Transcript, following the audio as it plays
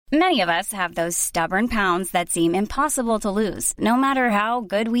Many of us have those stubborn pounds that seem impossible to lose, no matter how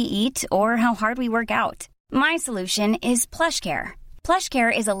good we eat or how hard we work out. My solution is PlushCare.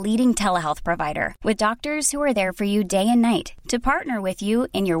 PlushCare is a leading telehealth provider with doctors who are there for you day and night to partner with you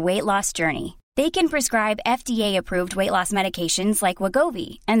in your weight loss journey. They can prescribe FDA-approved weight loss medications like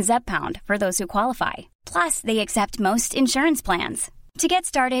Wegovy and Zepbound for those who qualify. Plus, they accept most insurance plans. To get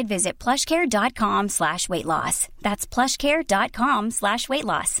started, visit plushcare.com/weightloss. That's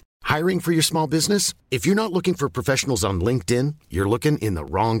plushcare.com/weightloss. Hiring for your small business? If you're not looking for professionals on LinkedIn, you're looking in the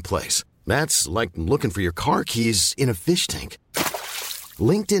wrong place. That's like looking for your car keys in a fish tank.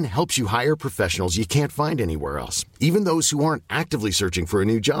 LinkedIn helps you hire professionals you can't find anywhere else, even those who aren't actively searching for a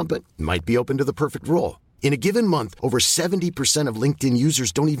new job but might be open to the perfect role. In a given month, over 70% of LinkedIn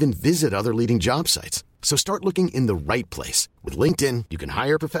users don't even visit other leading job sites. So start looking in the right place. With LinkedIn, you can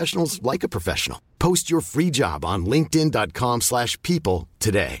hire professionals like a professional. Post your free job on linkedin.com/people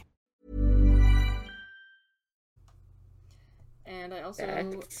today. And I also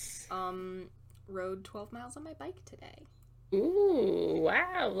rode 12 miles on my bike today. Ooh,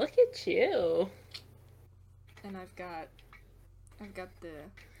 wow, look at you. And I've got the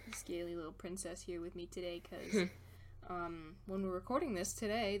scaly little princess here with me today because when we're recording this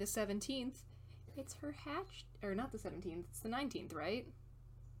today, the 17th, it's her hatch, or not the 17th, it's the 19th, right?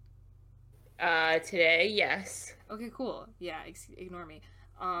 Today, yes. Okay, cool. Yeah, ignore me.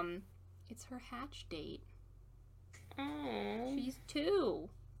 It's her hatch date. Oh. She's 2.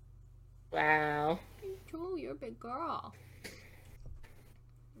 Wow. She's 2, you're a big girl.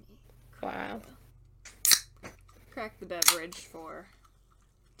 Wow. Crack the beverage for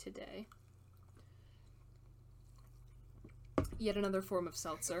today. Yet another form of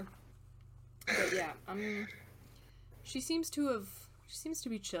seltzer. But yeah, she seems to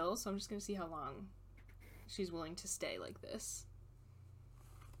be chill, so I'm just gonna see how long she's willing to stay like this.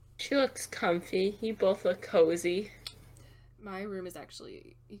 She looks comfy. You both look cozy. My room is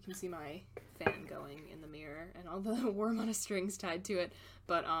actually, you can see my fan going in the mirror and all the worm on a string's tied to it,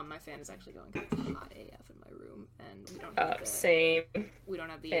 but my fan is actually going kind of hot AF in my room, and we don't have we don't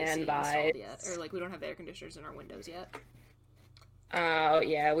have the fan AC vibes. installed yet, or like we don't have the air conditioners in our windows yet. Oh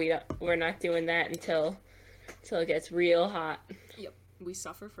yeah, we're not doing that until it gets real hot. Yep, we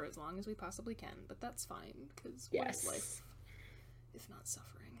suffer for as long as we possibly can, but that's fine because what is life if not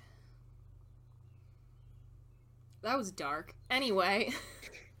suffering? That was dark. Anyway,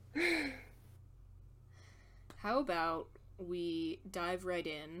 how about we dive right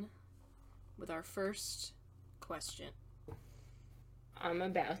in with our first question? I'm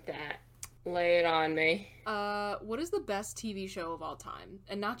about that. Lay it on me. What is the best TV show of all time?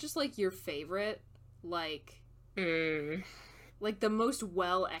 And not just like your favorite, like like the most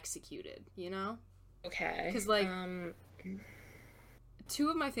well executed, you know? Okay. Because like two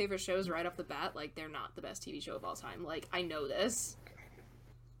of my favorite shows right off the bat, like they're not the best TV show of all time. Like I know this.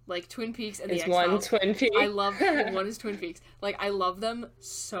 Like Twin Peaks and The X-Files. One Twin Peaks. I love one is Twin Peaks. Like I love them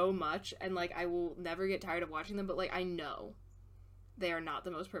so much, and like I will never get tired of watching them. But like I know they are not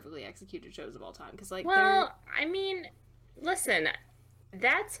the most perfectly executed shows of all time. Because like, I mean, listen,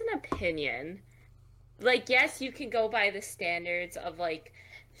 that's an opinion. Like, yes, you can go by the standards of like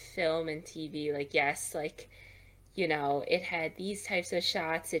film and TV. Like, yes, like, you know, it had these types of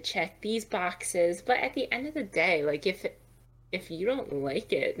shots, it checked these boxes. But at the end of the day, like if you don't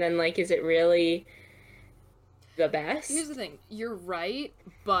like it, then like, is it really the best? Here's the thing, you're right,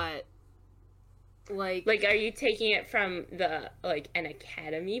 but like are you taking it from the like an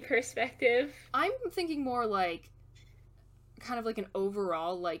Academy perspective? I'm thinking more like kind of like an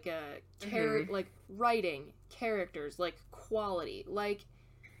overall, like a like writing, characters, like quality, like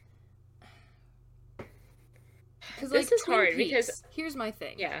because like this is Twin hard Peaks, because here's my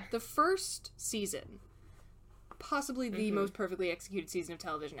thing. Yeah. The first season, possibly the most perfectly executed season of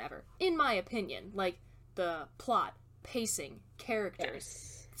television ever, in my opinion. Like the plot, pacing,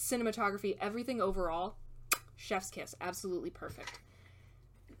 characters, cinematography, everything overall, chef's kiss, absolutely perfect.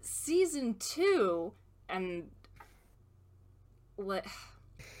 Season 2, and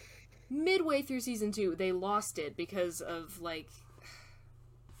midway through season 2, they lost it because of like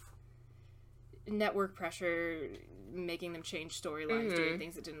network pressure making them change storylines, doing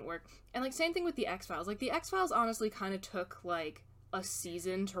things that didn't work. And like same thing with the X-Files. Like the X-Files honestly kind of took like a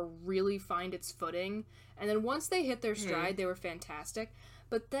season to really find its footing, and then once they hit their stride, they were fantastic.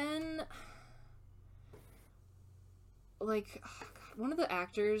 But then like one of the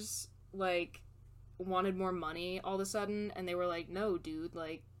actors like wanted more money all of a sudden, and they were like, no dude,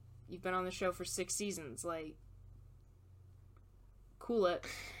 like you've been on the show for 6 seasons, like cool it.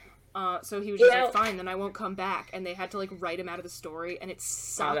 So he was just like, fine, then I won't come back. And they had to, like, write him out of the story, and it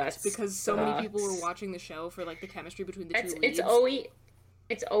sucked because so many people were watching the show for, like, the chemistry between the two leads.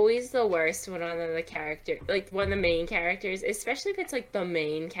 It's always the worst when one of the characters, like, one of the main characters, especially if it's, like, the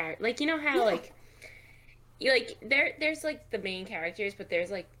main character. Like, you know how, like, there's, like, the main characters, but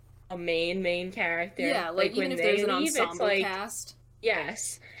there's, like, a main character. Yeah, like even when if they there's an leave, ensemble it's like, cast.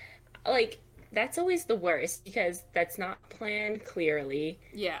 Yes. Like, that's always the worst because that's not planned clearly.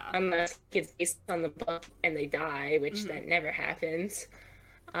 Yeah. Unless it's based on the book and they die, which that never happens.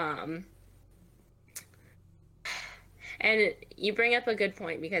 And you bring up a good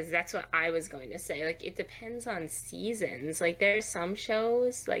point because that's what I was going to say. Like, it depends on seasons. Like, there's some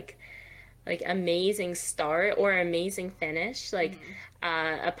shows, like amazing start or amazing finish. Like,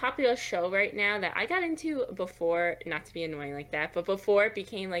 a popular show right now that I got into before, not to be annoying like that, but before it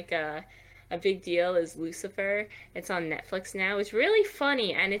became like a big deal, is Lucifer. It's on Netflix now. It's really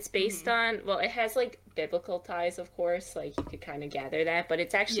funny, and it's based on, well, it has like biblical ties, of course, like you could kind of gather that, but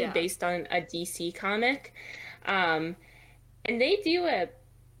it's actually based on a DC comic. And they did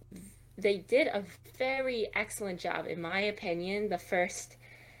a very excellent job, in my opinion. The first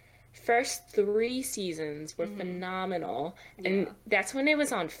 3 seasons were phenomenal, and that's when it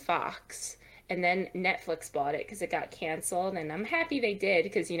was on Fox, and then Netflix bought it because it got canceled, and I'm happy they did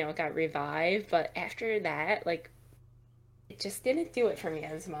because, you know, it got revived, but after that, like, it just didn't do it for me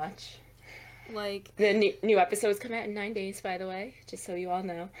as much. Like, the new episodes come out in 9 days, by the way, just so you all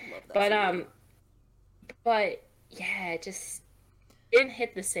know. But yeah, it just didn't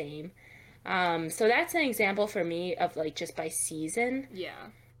hit the same. So that's an example for me of, like, just by season. Yeah.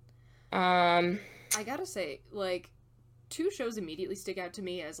 I gotta say, like, 2 shows immediately stick out to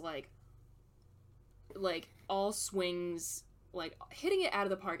me as, like all swings, like, hitting it out of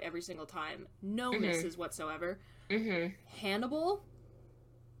the park every single time. No misses whatsoever. Hannibal,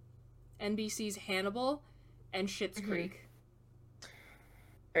 NBC's Hannibal, and Schitt's Creek.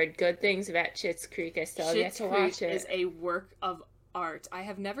 Heard good things about Schitt's Creek. I still have yet to watch it. Is a work of art. I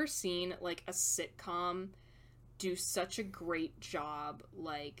have never seen, like, a sitcom do such a great job,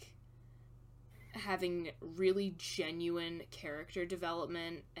 like, having really genuine character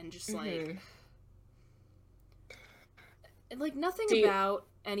development and just like nothing about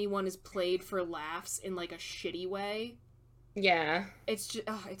anyone is played for laughs in, like, a shitty way. Yeah. It's just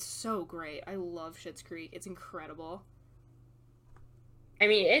it's so great. I love Schitt's Creek. It's incredible. I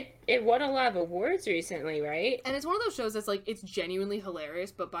mean, it won a lot of awards recently, right? And it's one of those shows that's, like, it's genuinely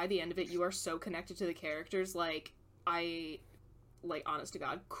hilarious, but by the end of it you are so connected to the characters. Like, I, like, honest to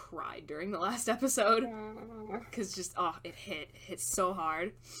God, cried during the last episode. Because just, it hit so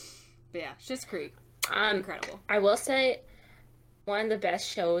hard. But yeah, Schitt's Creek. Incredible. I will say, one of the best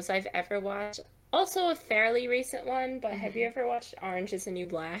shows I've ever watched. Also a fairly recent one, but have you ever watched Orange is the New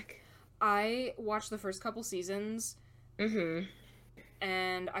Black? I watched the first couple seasons.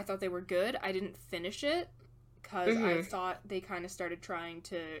 And I thought they were good. I didn't finish it, because I thought they kind of started trying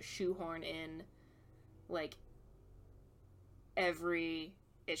to shoehorn in, like, every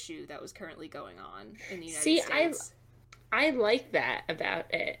issue that was currently going on in the United States. I like that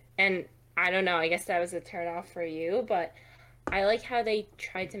about it. And I don't know, I guess that was a turnoff for you, but I like how they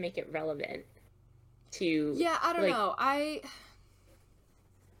tried to make it relevant to... Yeah, I don't know. I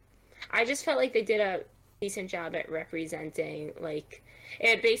just felt like they did a decent job at representing, like...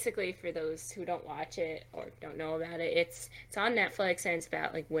 It basically, for those who don't watch it or don't know about it, it's on Netflix, and it's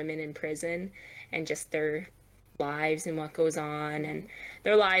about, like, women in prison and just their lives and what goes on and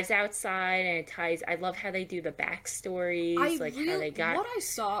their lives outside, and it ties... I love how they do the backstories, how they got... What I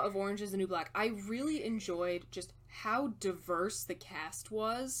saw of Orange is the New Black, I really enjoyed just how diverse the cast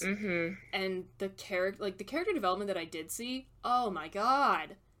was, and the character development that I did see, oh my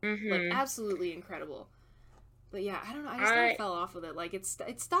god, like, absolutely incredible. But yeah, I don't know, I just kind of fell off with it. Like, it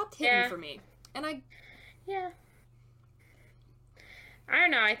stopped hitting for me. And I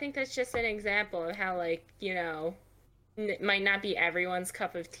don't know, I think that's just an example of how, like, you know, it might not be everyone's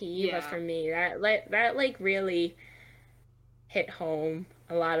cup of tea, but for me, that like, really hit home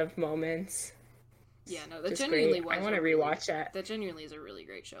a lot of moments. Yeah, no, that genuinely was. I want to rewatch that. That genuinely is a really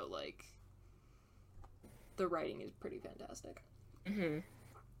great show. Like, the writing is pretty fantastic.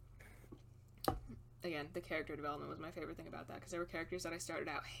 Again, the character development was my favorite thing about that, because there were characters that I started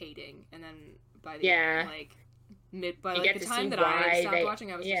out hating, and then by the end, like, the time that I stopped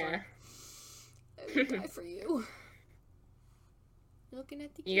watching, I was just like, I would die for you. Looking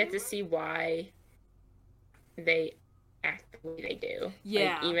at the camera. You get to see why they act the way they do.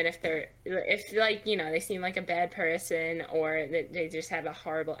 Yeah. Like, even if like, you know, they seem like a bad person, or they just have a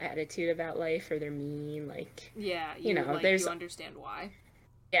horrible attitude about life, or they're mean, like... Yeah, you know, like, you understand why.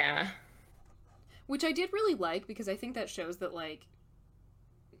 Yeah. Which I did really like, because I think that shows that, like,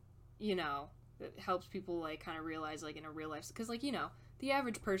 you know, it helps people, like, kind of realize, like, in a real life, because, like, you know, the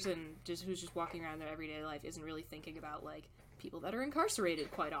average person who's just walking around their everyday life isn't really thinking about, like, people that are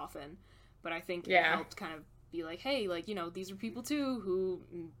incarcerated quite often. But I think it helped kind of be like, hey, like, you know, these are people too who,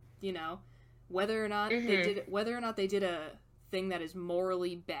 you know, whether or not they did a thing that is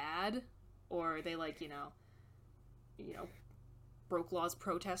morally bad, or they, like, you know, broke laws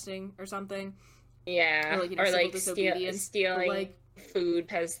protesting or something. Yeah. Or, like, you know, civil disobedience. Stealing like, food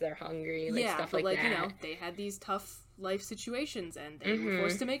because they're hungry. Like, stuff like that. You know, they had these tough life situations, and they were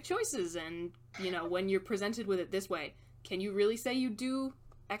forced to make choices, and, you know, when you're presented with it this way, can you really say you do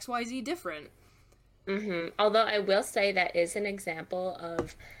XYZ different? Although I will say that is an example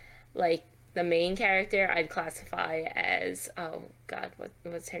of, like, the main character I'd classify as, oh god,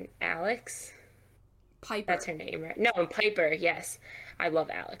 what's her, Alex? Piper. That's her name, right? No, Piper, yes. I love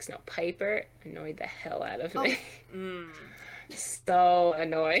Alex. No, Piper annoyed the hell out of me. So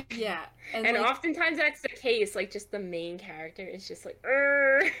annoying. Yeah. And like, oftentimes that's the case, like, just the main character is just like,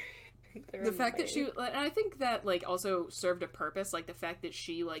 the fact that she, and I think that, like, also served a purpose, like, the fact that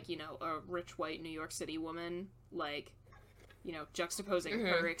she, like, you know, a rich white New York City woman, like, you know, juxtaposing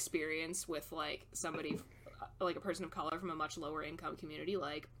her experience with, like, somebody, like, a person of color from a much lower income community,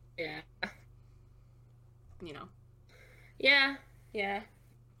 like, yeah, you know. Yeah.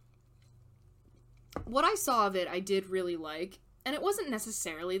 What I saw of it, I did really like, and it wasn't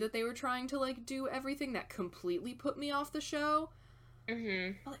necessarily that they were trying to, like, do everything that completely put me off the show.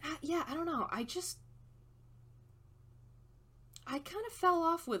 But, I don't know. I kind of fell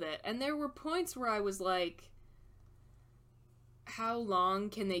off with it, and there were points where I was like, how long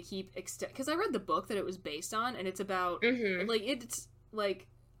can they keep because I read the book that it was based on, and it's about, like, it's, like,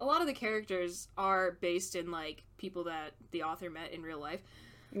 a lot of the characters are based in, like, people that the author met in real life.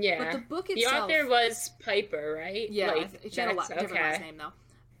 Yeah. But the book itself... The author was Piper, right? Yeah, like, she had a different last name, though.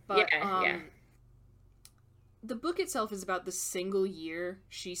 But, yeah. The book itself is about the single year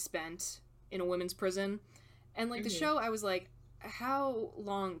she spent in a women's prison. And, like, the show, I was like, how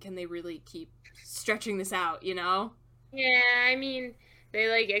long can they really keep stretching this out, you know? Yeah, I mean, they,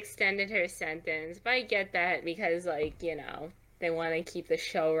 like, extended her sentence. But I get that because, like, you know, they want to keep the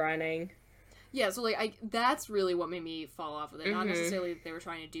show running. Yeah, so, like, that's really what made me fall off with it. Not necessarily that they were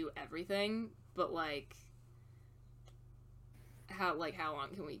trying to do everything, but, like, how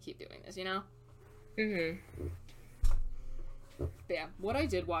long can we keep doing this, you know? But yeah, what I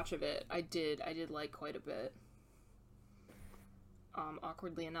did watch of it, I did like quite a bit.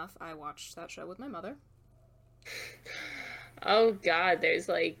 Awkwardly enough, I watched that show with my mother. Oh god, there's,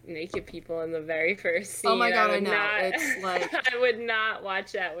 like, naked people in the very first scene. Oh my god, I know. It's like... I would not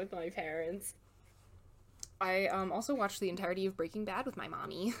watch that with my parents. I also watched the entirety of Breaking Bad with my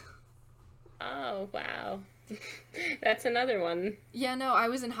mommy. Oh, wow. That's another one. Yeah, no, I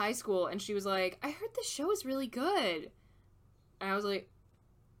was in high school, and she was like, I heard this show is really good. And I was like,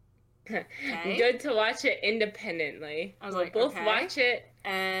 okay. Good to watch it independently. I was we'll like, both okay. watch it.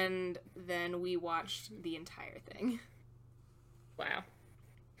 And then we watched the entire thing. Wow.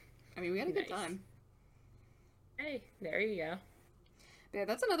 I mean, we had a good time. Hey, there you go. Yeah,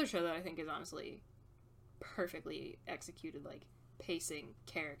 that's another show that I think is honestly perfectly executed, like, pacing,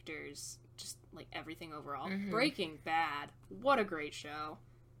 characters, just, like, everything overall. Breaking Bad. What a great show.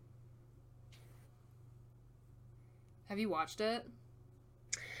 Have you watched it?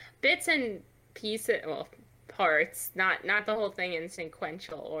 Bits and pieces, well, parts, not the whole thing in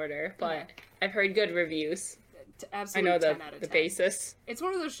sequential order, but I've heard good reviews. Absolutely, I know 10 out of 10. the basis. It's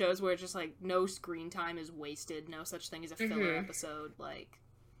one of those shows where it's just, like, no screen time is wasted, no such thing as a filler episode, like,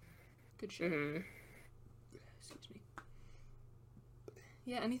 good show. Excuse me.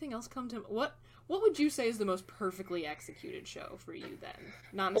 Yeah, anything else come to... What would you say is the most perfectly executed show for you, then?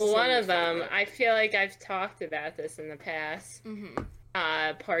 Not necessarily one of them, I feel like I've talked about this in the past.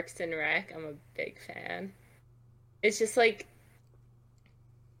 Parks and Rec, I'm a big fan. It's just, like,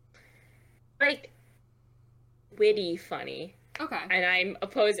 witty funny. Okay. And I'm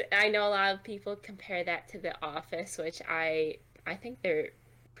opposed. I know a lot of people compare that to The Office, which I think they're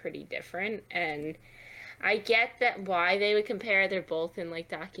pretty different, and I get that why they would compare. They're both in, like,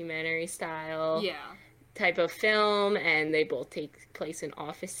 documentary style type of film, and they both take place in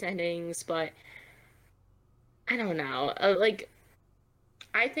office settings, but I don't know. Like,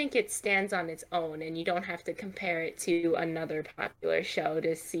 I think it stands on its own, and you don't have to compare it to another popular show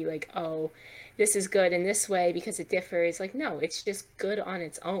to see, like, oh, this is good in this way because it differs. Like, no, it's just good on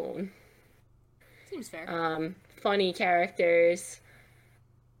its own. Seems fair. Funny characters.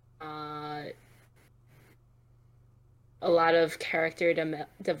 a lot of character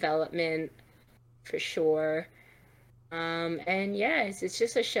development for sure. And yeah, it's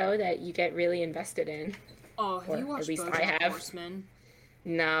just a show that you get really invested in, Oh, have you or at watched least I BoJack have. Horseman?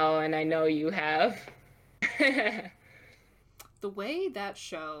 No, and I know you have. The way that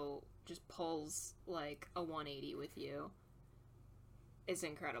show just pulls like a 180 with you is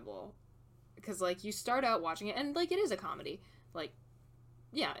incredible. Because like you start out watching it, and like it is a comedy. Like,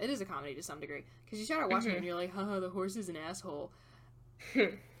 yeah, it is a comedy to some degree. Because you start out watching it and you're like, haha, the horse is an asshole.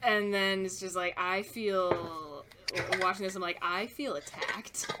 And then it's just like, I feel, watching this, I'm like, I feel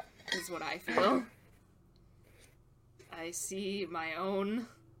attacked, is what I feel. I see my own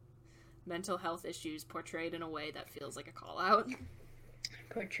mental health issues portrayed in a way that feels like a call-out.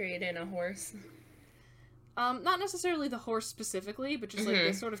 Portrayed in a horse. Not necessarily the horse specifically, but just like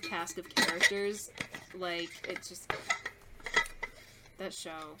this sort of cast of characters. Like, it's just, that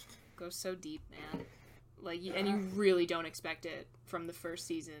show goes so deep, man. Like, and you really don't expect it from the first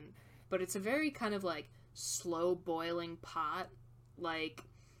season, but it's a very kind of like slow boiling pot. Like,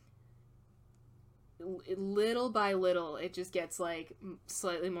 little by little, it just gets like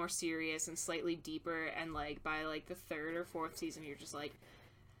slightly more serious and slightly deeper, and like by like the third or fourth season, you're just like,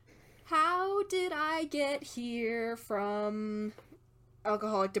 how did I get here from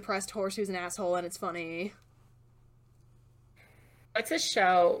alcoholic depressed horse who's an asshole and it's funny? What's a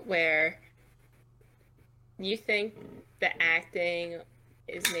show where you think the acting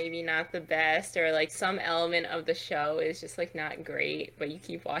is maybe not the best, or like some element of the show is just like not great, but you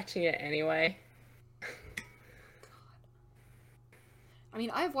keep watching it anyway? I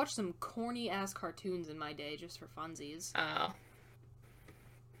mean, I've watched some corny ass cartoons in my day just for funsies. Oh.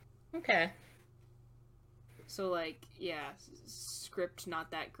 Okay. So like, yeah, script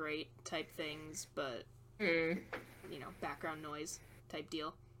not that great type things, but you know, background noise type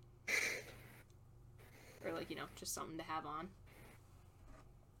deal. Or like, you know, just something to have on.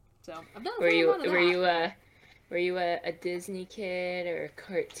 So I've done a fair amount of that. Were you a Disney kid or a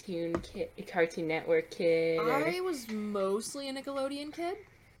Cartoon Network kid? Or... I was mostly a Nickelodeon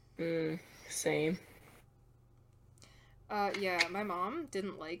kid. Same. Yeah, my mom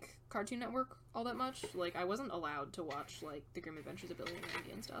didn't like Cartoon Network all that much. Like, I wasn't allowed to watch, like, The Grim Adventures of Billy and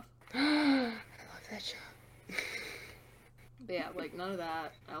Mandy and stuff. I love that show. But yeah, like, none of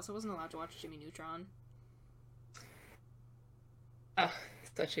that. I also wasn't allowed to watch Jimmy Neutron. Oh,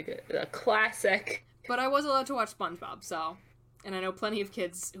 such a classic. But I was allowed to watch SpongeBob, so... And I know plenty of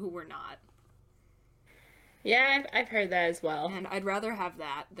kids who were not. Yeah, I've heard that as well. And I'd rather have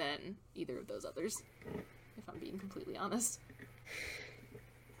that than either of those others, if I'm being completely honest.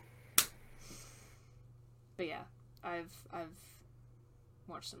 But yeah, I've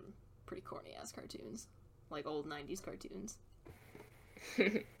watched some pretty corny ass cartoons, like old 90s cartoons.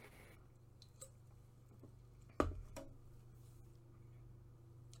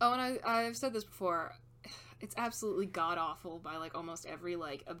 Oh, and I've said this before, it's absolutely god-awful by, like, almost every,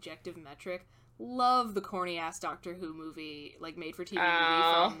 like, objective metric. Love the corny-ass Doctor Who movie, like, made-for-TV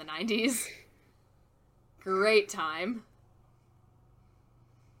movie from the 90s. Great time.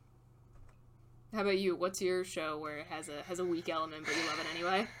 How about you? What's your show where it has a weak element, but you love it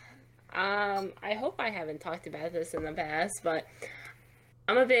anyway? I hope I haven't talked about this in the past, but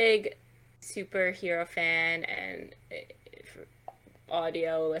I'm a big superhero fan, and for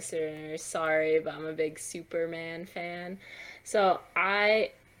audio listeners, sorry, but I'm a big Superman fan. So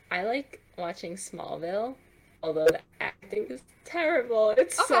I like watching Smallville, although the acting is terrible.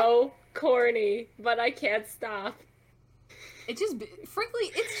 It's so corny, but I can't stop. It just, frankly,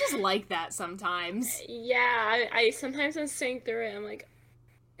 it's just like that sometimes. Yeah, I sometimes I'm sitting through it, I'm like,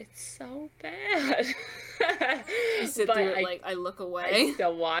 it's so bad. You sit through it, like, I look away. I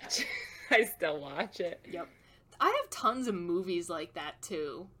still watch it. Yep. I have tons of movies like that,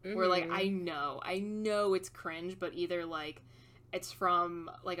 too, where, like, I know it's cringe, but either, like, it's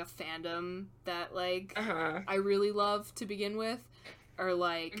from, like, a fandom that, like, I really love to begin with, or,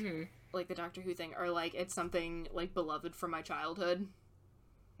 like, like the Doctor Who thing, or, like, it's something, like, beloved from my childhood.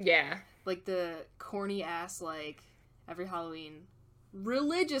 Yeah. Like, the corny-ass, like, every Halloween,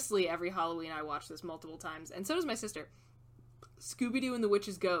 religiously every Halloween I watch this multiple times, and so does my sister. Scooby-Doo and the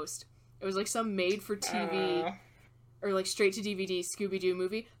Witch's Ghost. It was, like, some made-for-TV... or, like, straight-to-DVD Scooby-Doo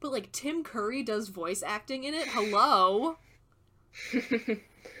movie. But, like, Tim Curry does voice acting in it. Hello!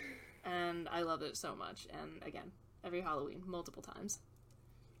 And I love it so much. And, again, every Halloween, multiple times.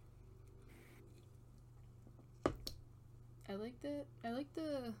 I like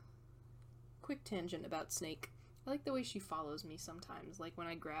the quick tangent about Snake. I like the way she follows me sometimes. Like, when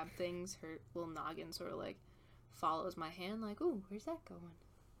I grab things, her little noggin sort of, like, follows my hand. Like, ooh, where's that going?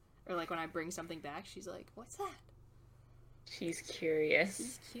 Or, like, when I bring something back, she's like, what's that? She's curious.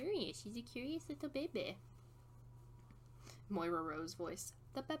 She's curious. She's a curious little baby. Moira Rose voice.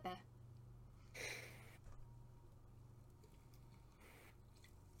 The baby.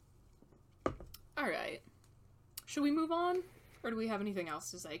 Alright. Should we move on? Or do we have anything else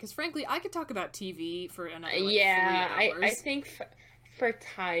to say? Because frankly, I could talk about TV for another 3 hours. I think for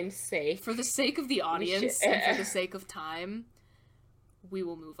time's sake. For the sake of the audience and for the sake of time, we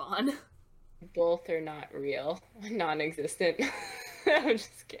will move on. Both are not real. Non-existent. I'm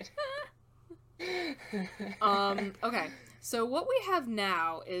just kidding. Okay. So what we have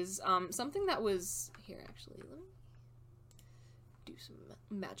now is something that was... Here, actually, let me do some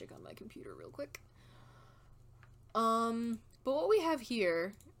magic on my computer real quick. But what we have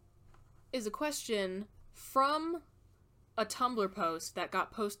here is a question from a Tumblr post that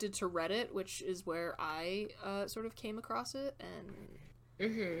got posted to Reddit, which is where I sort of came across it, and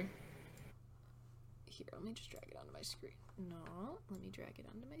here, let me just drag it onto my screen. No, let me drag it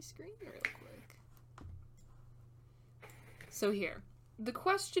onto my screen real quick. So here, the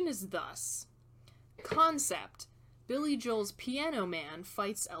question is thus: concept, Billy Joel's Piano Man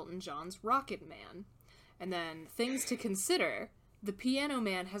fights Elton John's Rocket Man. And then, things to consider, the Piano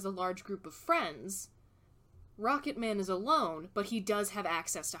Man has a large group of friends. Rocket Man is alone, but he does have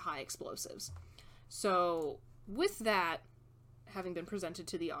access to high explosives. So, with that having been presented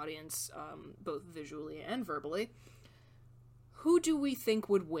to the audience, both visually and verbally, who do we think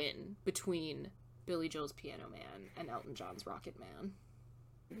would win between Billy Joel's Piano Man and Elton John's Rocket Man?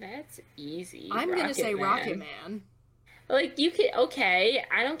 That's easy. I'm gonna say Rocket Man. Like, you could, okay,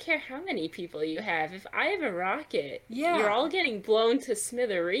 I don't care how many people you have. If I have a rocket, you're all getting blown to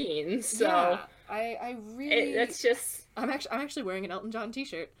smithereens. So yeah, I really... that's just... I'm actually wearing an Elton John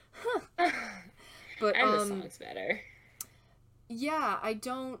t-shirt. Huh. But, and the song's better. Yeah, I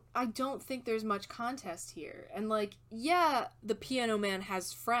don't think there's much contest here. And, like, yeah, the Piano Man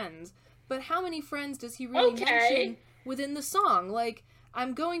has friends, but how many friends does he really mention within the song? Like,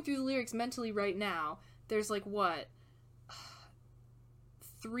 I'm going through the lyrics mentally right now. There's, like, what?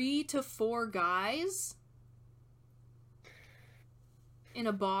 3 to 4 guys in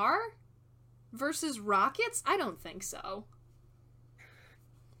a bar versus rockets? I don't think so.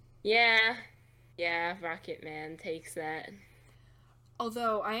 Yeah, Rocket Man takes that.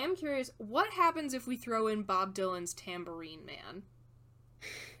 Although, I am curious, what happens if we throw in Bob Dylan's Tambourine Man?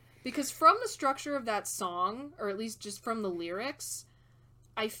 Because from the structure of that song, or at least just from the lyrics,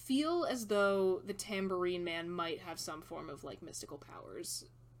 I feel as though the Tambourine Man might have some form of, like, mystical powers.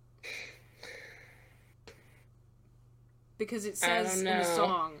 Because it says in the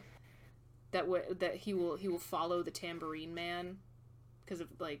song that he will follow the Tambourine Man because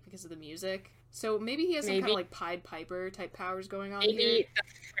of the music. So maybe he has some kind of, like, Pied Piper type powers going on here. Maybe the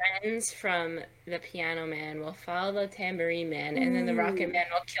friends from the Piano Man will follow the Tambourine Man, and then the Rocket Man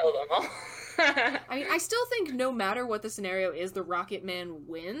will kill them all. I mean, I still think no matter what the scenario is, the Rocket Man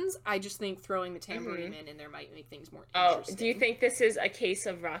wins. I just think throwing the Tambourine Man in there might make things more interesting. Do you think this is a case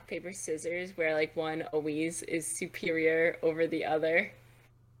of rock, paper, scissors, where, like, one always is superior over the other?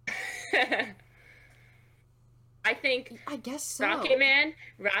 I guess so. Rocket Man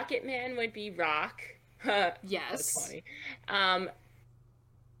would be rock. Yes. That's funny.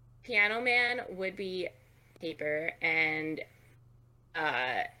 Piano Man would be paper, and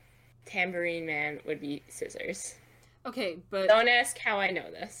Tambourine Man would be scissors. Okay, but... Don't ask how I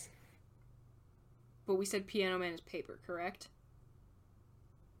know this. But we said Piano Man is paper, correct?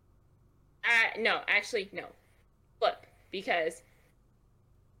 No, actually, no. Flip, because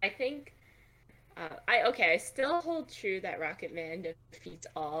I think... I still hold true that Rocket Man defeats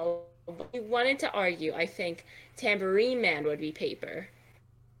all. But we wanted to argue, I think Tambourine Man would be paper.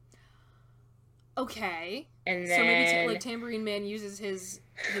 Okay. And then... So maybe Tambourine Man uses his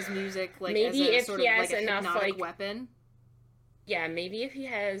music, like, maybe as a sort of, like, a enough, hypnotic like, weapon? Yeah, maybe if he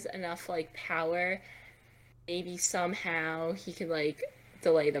has enough, like, power, maybe somehow he could, like,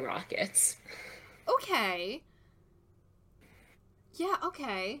 delay the rockets. Okay. Yeah,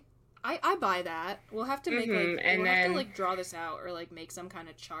 okay. I buy that. We'll have to make, have to, like, draw this out or, like, make some kind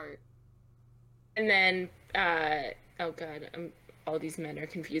of chart. And then, oh god, all these men are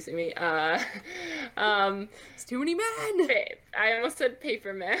confusing me. It's too many men! I almost said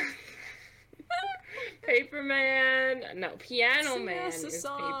Paper Man. Paper Man. No, Piano Man is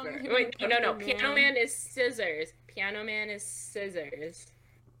paper. Wait, no. Piano Man is scissors. Piano Man is scissors.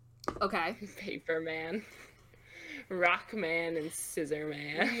 Okay. Paper Man. Rock Man and Scissor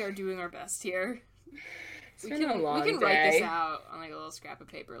Man. We are doing our best here. It's been a long day. We can write this out on, like, a little scrap of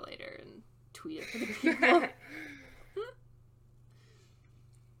paper later and tweet it to the people.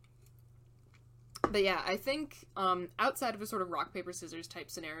 But yeah, I think outside of a sort of rock, paper, scissors type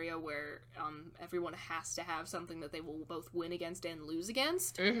scenario where everyone has to have something that they will both win against and lose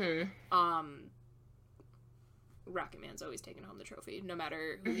against, Rocket Man's always taking home the trophy, no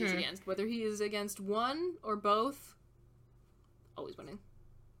matter who he's against. Whether he is against one or both, always winning.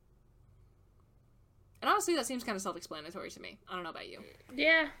 And honestly, that seems kind of self-explanatory to me. I don't know about you.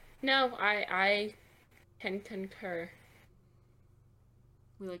 Yeah. No, I can concur.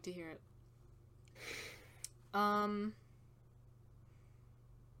 We like to hear it. Yeah,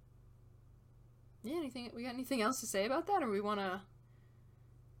 we got anything else to say about that, or we want to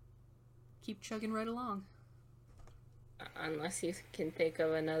keep chugging right along? Unless you can think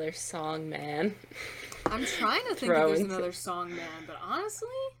of another song, man. I'm trying to think if there's another song, man, but honestly,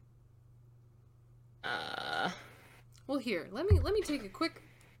 well, here, let me take a quick,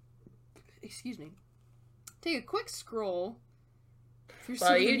 take a quick scroll through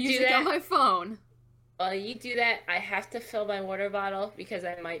some of the music on my phone. While you do that, I have to fill my water bottle because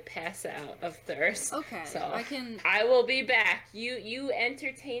I might pass out of thirst. Okay, so I will be back. You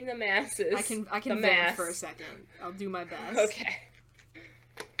entertain the masses. I can vent for a second. I'll do my best. Okay.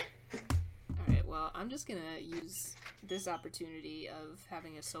 Alright, well, I'm just gonna use this opportunity of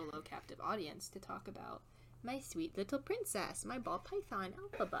having a solo captive audience to talk about my sweet little princess, my ball python,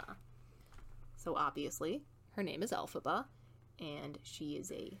 Elphaba. So obviously, her name is Elphaba. And she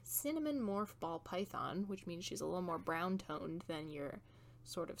is a cinnamon morph ball python, which means she's a little more brown-toned than your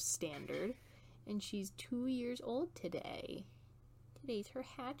sort of standard. And she's 2 years old today. Today's her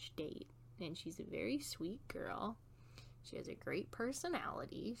hatch date. And she's a very sweet girl. She has a great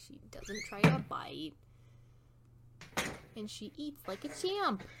personality. She doesn't try to bite. And she eats like a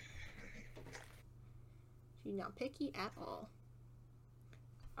champ. She's not picky at all.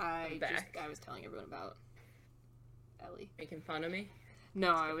 I was telling everyone about Ellie. Making fun of me?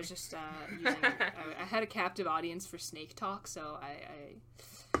 No, I was just I had a captive audience for Snake Talk, so I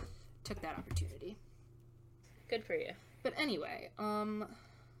took that opportunity. Good for you. But anyway,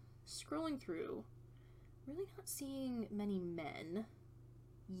 scrolling through, really not seeing many men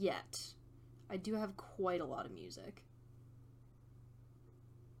yet. I do have quite a lot of music.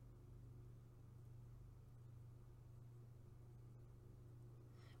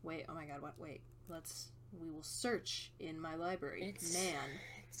 Wait, oh my god, what? Wait, we will search in my library.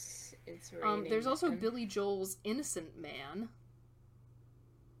 It's raining. There's also Billy Joel's Innocent Man.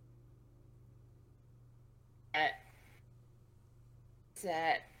 Is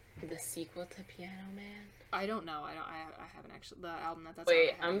that the sequel to Piano Man? I don't know. I haven't actually. The album that's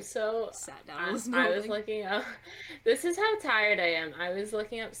Wait, I'm so sat down. I was looking up. This is how tired I am. I was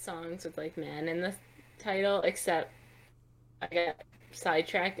looking up songs with like "man" in the title, except I got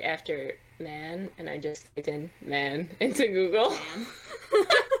sidetracked after "man" and I just typed in "man" into Google.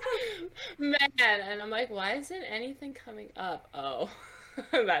 Man, and I'm like, why isn't anything coming up? Oh,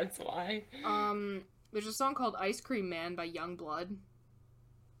 that's why. There's a song called "Ice Cream Man" by Youngblood.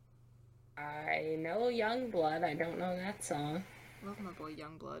 I know Youngblood. I don't know that song. Love my boy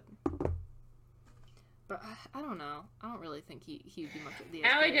Youngblood. But I don't know. I don't really think he'd be much of the.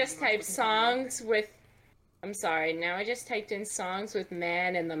 Now I just typed songs with. I'm sorry. Now I just typed in songs with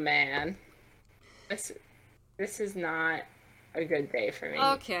 "man" and the man. This is not a good day for me.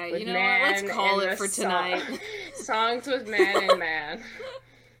 Okay, you know what? Let's call it for tonight. Songs with "man" and "man."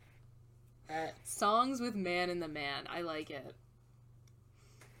 Songs with "man" and the man. I like it.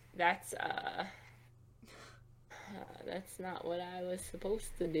 That's not what I was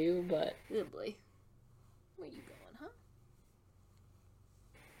supposed to do, but oh boy. Where you going, huh?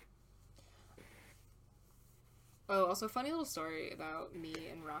 Oh, also funny little story about me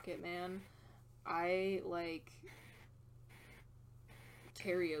and Rocket Man. I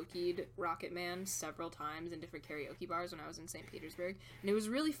karaoke'd Rocket Man several times in different karaoke bars when I was in St. Petersburg, and it was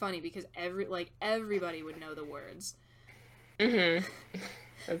really funny because everybody would know the words. Mm-hmm.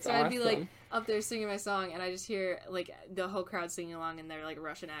 That's so awesome. I'd be up there singing my song, and I just hear the whole crowd singing along in their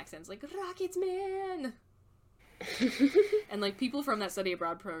Russian accents, "Rocket Man." And people from that study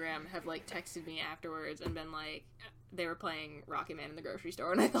abroad program have texted me afterwards and been they were playing Rocket Man in the grocery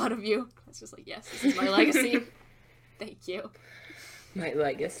store, and I thought of you. It's just yes, this is my legacy. Thank you. My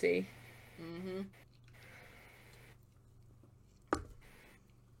legacy. Mm-hmm.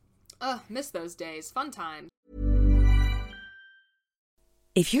 Miss those days. Fun times.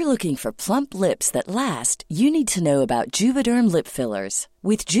 If you're looking for plump lips that last, you need to know about Juvederm lip fillers.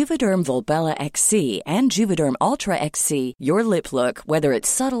 With Juvederm Volbella XC and Juvederm Ultra XC, your lip look, whether it's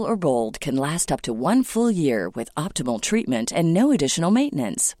subtle or bold, can last up to 1 full year with optimal treatment and no additional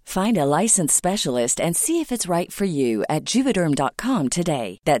maintenance. Find a licensed specialist and see if it's right for you at Juvederm.com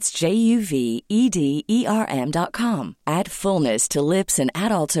today. That's JUVEDERM.com. Add fullness to lips in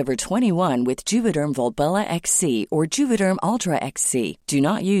adults over 21 with Juvederm Volbella XC or Juvederm Ultra XC. Do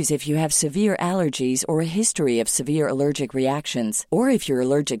not use if you have severe allergies or a history of severe allergic reactions, or if you're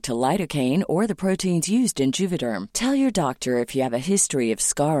allergic to lidocaine or the proteins used in Juvederm. Tell your doctor if you have a history of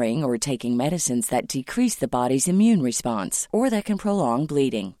scarring or taking medicines that decrease the body's immune response or that can prolong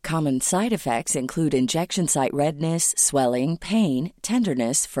bleeding. Common side effects include injection site redness, swelling, pain,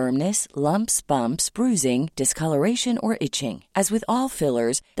 tenderness, firmness, lumps, bumps, bruising, discoloration, or itching. As with all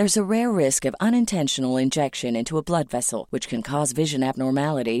fillers, there's a rare risk of unintentional injection into a blood vessel, which can cause vision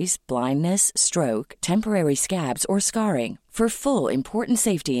abnormalities, blindness, stroke, temporary scabs, or scarring. For full important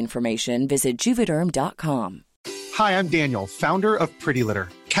safety information, visit Juvederm.com. Hi, I'm Daniel, founder of Pretty Litter.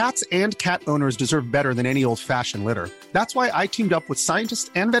 Cats and cat owners deserve better than any old-fashioned litter. That's why I teamed up with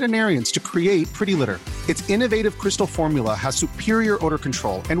scientists and veterinarians to create Pretty Litter. Its innovative crystal formula has superior odor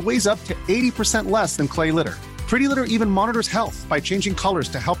control and weighs up to 80% less than clay litter. Pretty Litter even monitors health by changing colors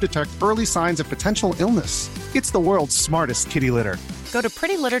to help detect early signs of potential illness. It's the world's smartest kitty litter. Go to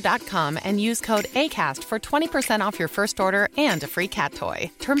prettylitter.com and use code ACAST for 20% off your first order and a free cat toy.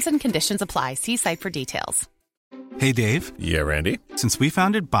 Terms and conditions apply. See site for details. Hey, Dave. Yeah, Randy. Since we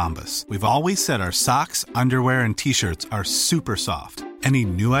founded Bombas, we've always said our socks, underwear, and T-shirts are super soft. Any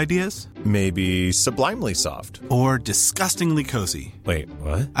new ideas? Maybe sublimely soft. Or disgustingly cozy. Wait,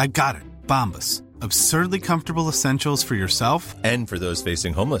 what? I got it. Bombas. Absurdly comfortable essentials for yourself and for those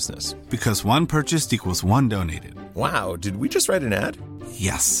facing homelessness. Because one purchased equals one donated. Wow, did we just write an ad?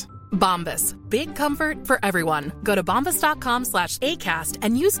 Yes. Bombas. Big comfort for everyone. Go to bombas.com/ACAST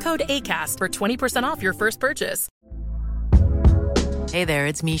and use code ACAST for 20% off your first purchase. Hey there,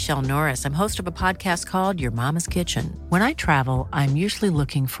 it's Michelle Norris. I'm host of a podcast called Your Mama's Kitchen. When I travel, I'm usually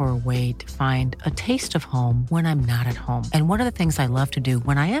looking for a way to find a taste of home when I'm not at home. And one of the things I love to do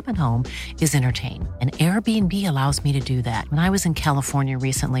when I am at home is entertain. And Airbnb allows me to do that. When I was in California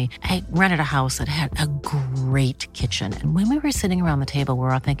recently, I rented a house that had a great kitchen. And when we were sitting around the table, we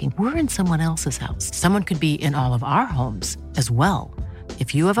were all thinking, we're in someone else's house. Someone could be in all of our homes as well.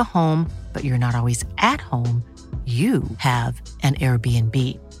 If you have a home, but you're not always at home, you have an Airbnb.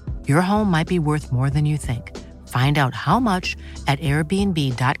 Your home might be worth more than you think. Find out how much at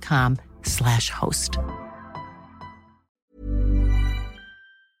airbnb.com/host.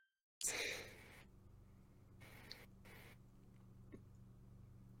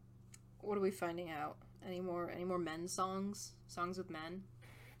 What are we finding out? Any more men's songs? Songs with men?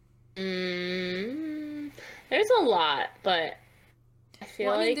 There's a lot, but I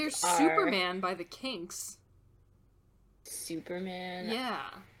feel like there's Superman by the Kinks. Superman?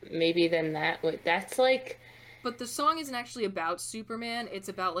 Yeah. Maybe then that's like... But the song isn't actually about Superman, it's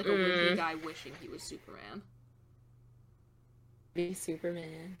about like a wimpy guy wishing he was Superman. Be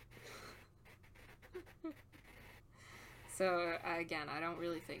Superman. So, again, I don't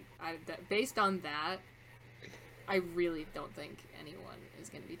really think... based on that, I really don't think anyone is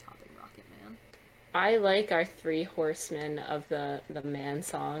going to be topping Rocket Man. I like our three horsemen of the man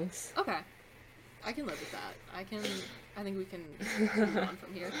songs. Okay. I can live with that. I think we can move on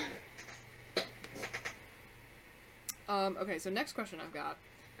from here. Okay, so next question I've got.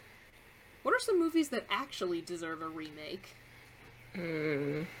 What are some movies that actually deserve a remake?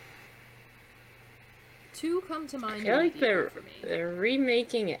 Two come to mind. I feel like they're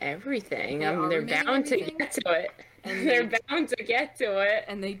remaking everything. They're bound to get to it. And they're bound to get to it.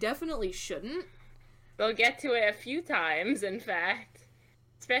 And they definitely shouldn't. They'll get to it a few times, in fact.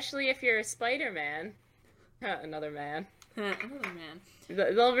 Especially if you're a Spider-Man. Another man. Another man.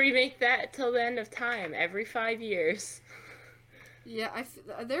 They'll remake that till the end of time, every 5 years. Yeah,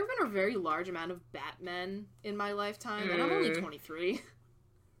 there have been a very large amount of Batmen in my lifetime, and I'm only 23.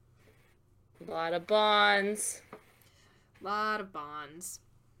 A lot of Bonds. I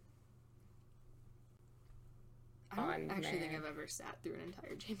don't actually think I've ever sat through an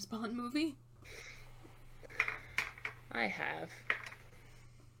entire James Bond movie. I have.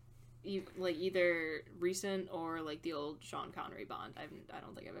 Like either recent or like the old Sean Connery Bond. I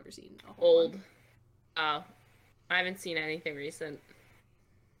don't think I've ever seen a whole old one. Oh, I haven't seen anything recent.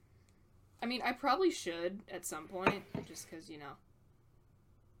 I mean, I probably should at some point, just because,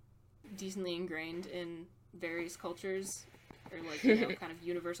 decently ingrained in various cultures, or like, kind of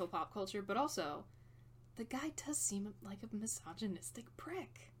universal pop culture, but also, the guy does seem like a misogynistic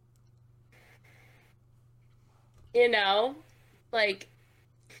prick. Like,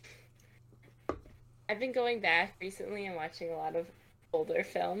 I've been going back recently and watching a lot of older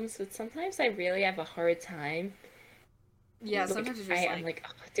films, but sometimes I really have a hard time. Yeah, Like, sometimes it's just I'm like,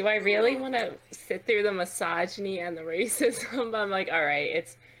 oh, do I really want to sit through the misogyny and the racism? But I'm like, all right,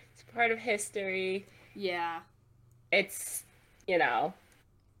 it's part of history. yeah. It's, you know.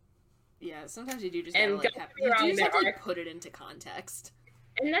 Yeah, sometimes you do just And gotta, like, don't have, get me you wrong, do just have to, there like, are- put it into context.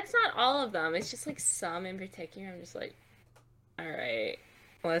 And that's not all of them. It's just like some in particular. I'm just like, all right,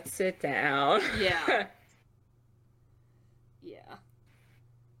 let's sit down. Yeah. Yeah.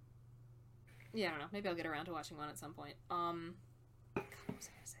 Yeah, I don't know. Maybe I'll get around to watching one at some point. God, what was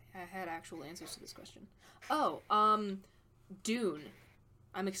I gonna say? I had actual answers to this question. Oh, Dune.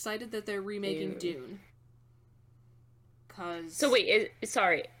 I'm excited that they're remaking Dune. So wait,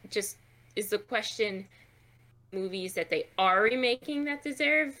 sorry, just is the question movies that they are remaking that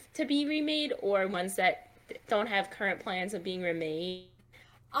deserve to be remade, or ones that don't have current plans of being remade?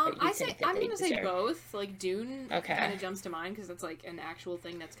 I'm gonna say deserve? both. Like Dune Okay. kind of jumps to mind because it's like an actual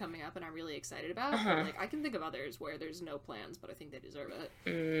thing that's coming up and I'm really excited about. Uh-huh. But, like I can think of others where there's no plans, but I think they deserve it.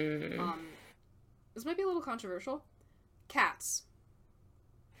 Mm. This might be a little controversial. Cats.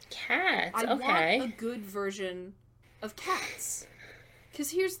 Cats. I Okay. want a good version of Cats.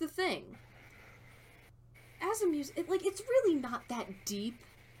 Because here's the thing. As a music, it's really not that deep.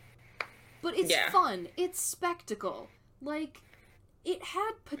 But it's fun. It's spectacle. Like, it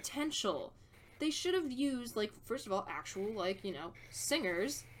had potential. They should have used, like, first of all, actual, like, you know,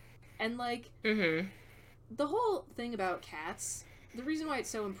 singers. And, like, Mm-hmm. the whole thing about Cats, the reason why it's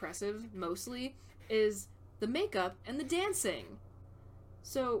so impressive, mostly, is the makeup and the dancing.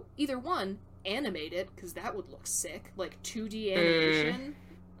 So, either one, animate it, because that would look sick. Like, 2D animation.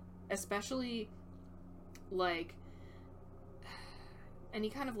 Especially, like, any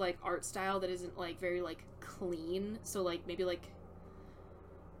kind of, like, art style that isn't, like, very, like, clean. So, like, maybe, like,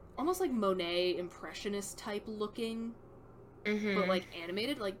 almost like Monet Impressionist type looking. Mm-hmm. But, like,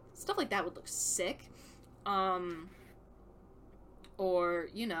 animated. Like, stuff like that would look sick. Or,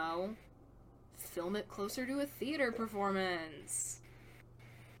 you know, film it closer to a theater performance.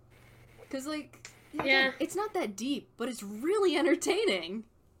 Because, like, again, it's not that deep, but it's really entertaining.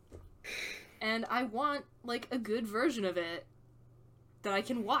 And I want, like, a good version of it that I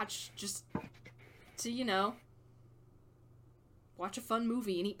can watch just to, you know, watch a fun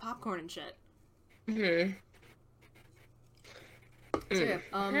movie and eat popcorn and shit. Mm-hmm. So, yeah,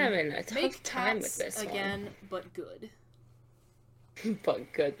 I'm having a tough make time with Cats this again, but good.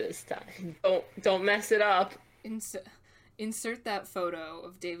 But good this time. Don't mess it up. Insert that photo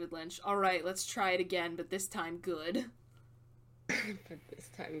of David Lynch. All right, let's try it again, but this time good. But this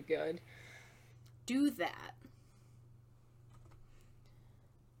time good. Do that.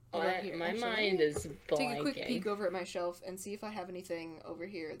 Here, My actually, mind is blanking. Take a quick peek over at my shelf and see if I have anything over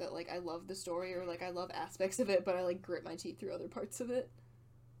here that, like, I love the story or, like, I love aspects of it, but I, like, grit my teeth through other parts of it.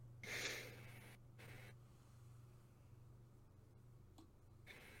 Okay.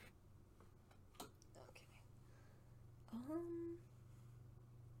 I don't know.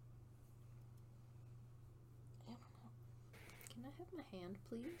 Can I have my hand,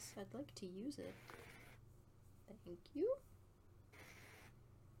 please? I'd like to use it. Thank you.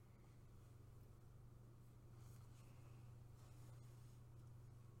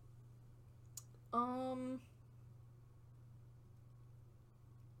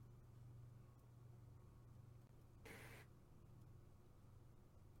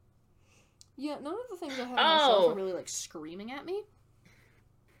 Yeah, none of the things I have on myself are really, like, screaming at me.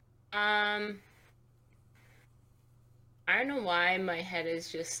 I don't know why my head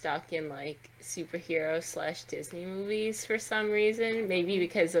is just stuck in, like, superhero / Disney movies for some reason. Maybe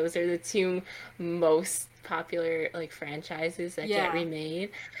because those are the two most popular, like, franchises that get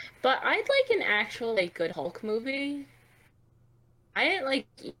remade. But I'd like an actual, like, good Hulk movie. I didn't like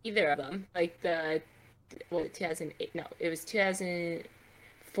either of them. Like, 2008? No, it was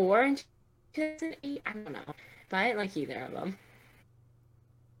 2004 and 2008? I don't know. But I didn't like either of them.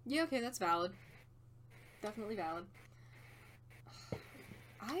 Yeah, okay, that's definitely valid.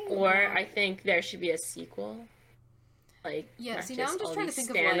 I think there should be a sequel. Like, yeah, not see, now I'm just all trying to these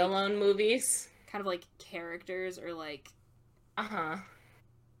think of, like, standalone movies. kind of like characters or, like,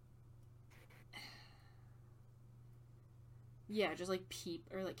 yeah, just like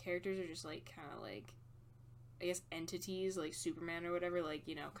or like characters are just like kind of like, I guess, entities like Superman or whatever, like,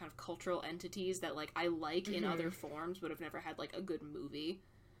 you know, kind of cultural entities that, like, I like in other forms but have never had, like, a good movie.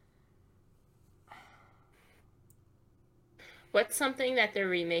 What's something that they're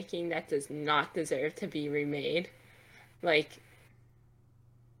remaking that does not deserve to be remade? Like,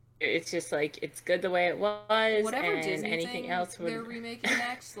 it's just like it's good the way it was, whatever and Disney anything thing else would... they're remaking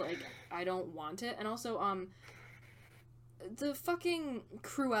next, like, I don't want it. And also, the fucking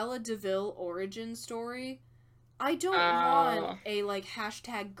Cruella de Vil origin story, I don't want a, like,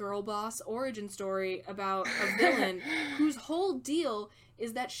 hashtag girl boss origin story about a villain whose whole deal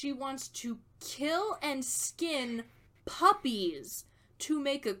is that she wants to kill and skin puppies to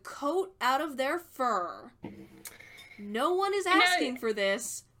make a coat out of their fur. No one is asking for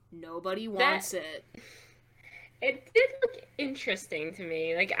this. Nobody wants it. It did look interesting to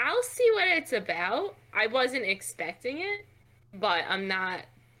me. Like, I'll see what it's about. I wasn't expecting it, but I'm not...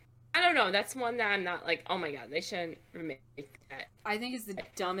 I don't know. That's one that I'm not like, oh my god, they shouldn't remake that. I think it's the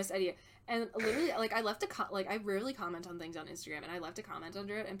dumbest idea. And literally, like, I left I rarely comment on things on Instagram, and I left a comment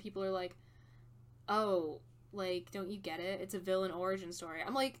under it, and people are like, oh, like, don't you get it? It's a villain origin story.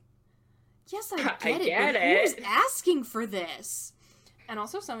 I'm like, yes, I get it, but who's asking for this? And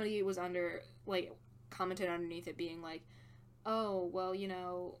also somebody was commented underneath it being like, oh, well, you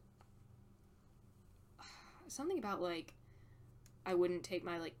know, something about, like, I wouldn't take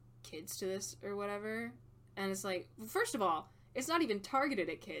my, like, kids to this or whatever. And it's like, first of all, it's not even targeted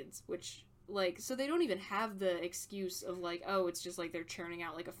at kids, which, like, so they don't even have the excuse of, like, oh, it's just, like, they're churning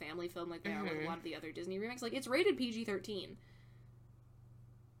out, like, a family film like they are with a lot of the other Disney remakes. Like, it's rated PG-13.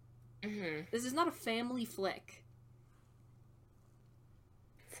 This is not a family flick.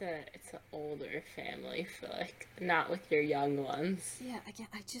 It's an older family flick, not with your young ones. Yeah, again,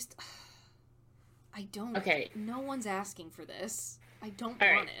 I don't. Okay. No one's asking for this. I don't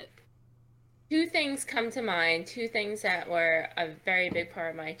want it. Two things come to mind. Two things that were a very big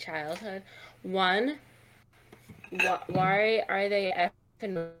part of my childhood. One, why are they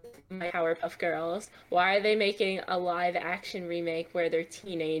effing with my Powerpuff Girls? Why are they making a live action remake where they're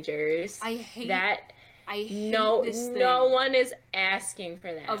teenagers? I hate that. I hate no this thing. No one is asking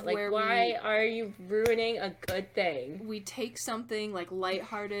for that. Of like, why are you ruining a good thing? We take something like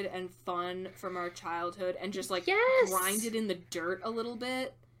lighthearted and fun from our childhood and just like grind it in the dirt a little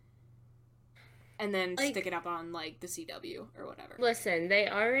bit, and then like, stick it up on like the CW or whatever. Listen, they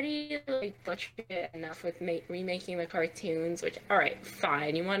already like butchered it enough with remaking the cartoons. Which, all right,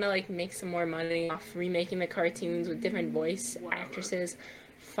 fine. You want to like make some more money off remaking the cartoons with different voice actresses?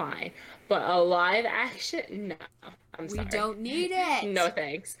 Fine. But a live action? No. I'm sorry. We don't need it. No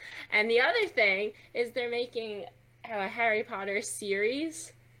thanks. And the other thing is they're making a Harry Potter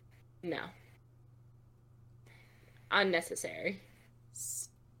series. No. Unnecessary.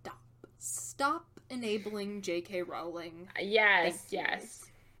 Stop enabling J.K. Rowling. Yes.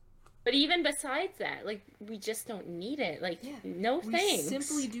 But even besides that, like, we just don't need it. Like, no thanks. We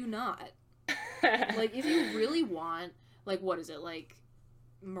simply do not. Like, if you really want, like, what is it, like,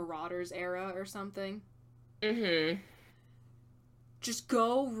 Marauders era or something? Just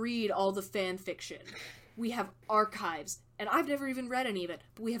go read all the fan fiction. We have archives, and I've never even read any of it,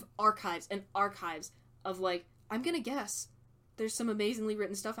 but we have archives and archives of, like, I'm gonna guess there's some amazingly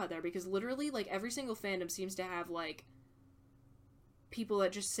written stuff out there, because literally, like, every single fandom seems to have, like, people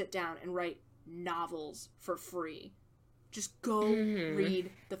that just sit down and write novels for free. Just go read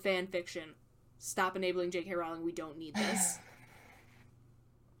the fan fiction. Stop enabling J.K. Rowling. We don't need this.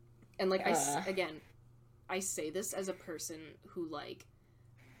 And, like, I say this as a person who, like,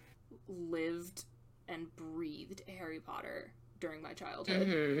 lived and breathed Harry Potter during my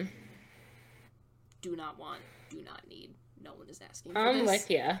childhood. Do not want, do not need. No one is asking for this. I'm with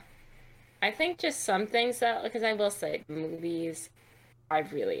you. I think just some things that, because I will say, movies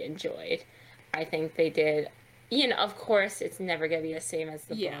I've really enjoyed. I think they did, you know, of course, it's never going to be the same as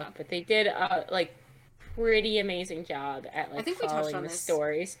the book, but they did, like, pretty amazing job at, like, I think we touched on the this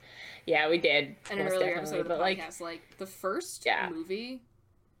stories. Yeah, we did. In an earlier episode of the podcast, like, the first movie,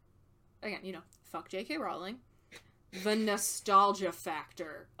 again, you know, fuck J.K. Rowling, the nostalgia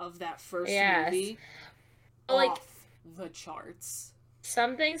factor of that first movie, like, off the charts.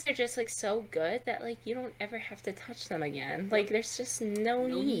 Some things are just, like, so good that, like, you don't ever have to touch them again. Like, there's just no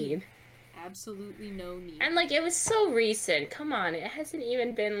need. Absolutely no need. And, like, it was so recent. Come on, it hasn't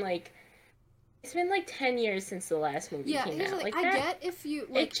even been, like, it's been, like, 10 years since the last movie came out. Like, I get if you,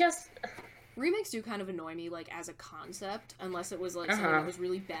 like, it just... Remakes do kind of annoy me, like, as a concept, unless it was, like, something that was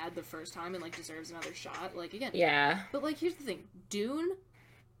really bad the first time and, like, deserves another shot. Like, again. Yeah. But, like, here's the thing. Dune,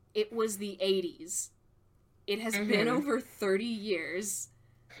 it was the 80s. It has been over 30 years.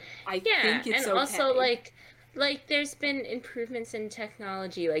 I think it's okay. And also, like, there's been improvements in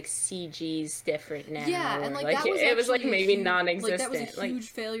technology, like, CG's different now. Yeah, and, like, that was it was, like, maybe non-existent. Like, that was a huge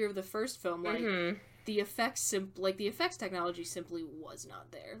failure of the first film. Like, the effects technology simply was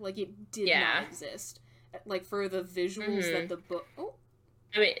not there. Like, it did not exist. Like, for the visuals that the book... Oh,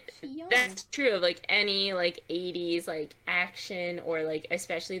 I mean, that's true of like any like 80s like action or like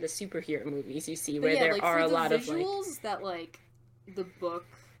especially the superhero movies you see where there like, are a lot of visuals that like the book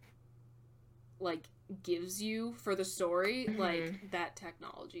like gives you for the story, like that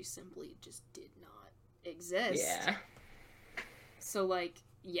technology simply just did not exist. Yeah. So like,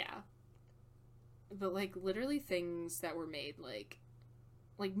 yeah. But like literally things that were made like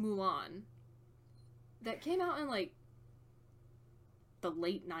Mulan that came out in like the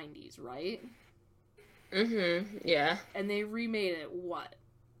late 90s, right? Yeah. And they remade it what?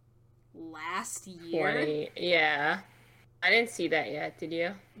 Last year? Yeah. I didn't see that yet, did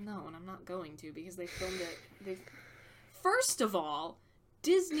you? No, and I'm not going to because they filmed it. First of all,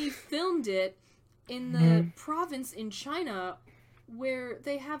 Disney filmed it in the province in China where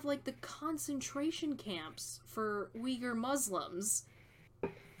they have like the concentration camps for Uyghur Muslims.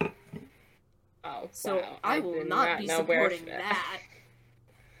 Oh, so wow. I will not be supporting that.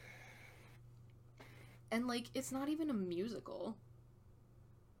 And like, it's not even a musical.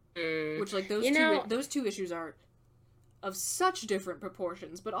 Which like those two issues are of such different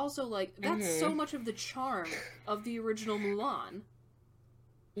proportions, but also like that's so much of the charm of the original Mulan.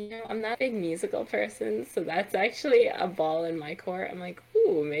 You know, I'm not a big musical person, so that's actually a ball in my court. I'm like,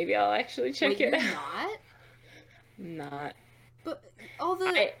 ooh, maybe I'll actually check it out. Not? Not. But all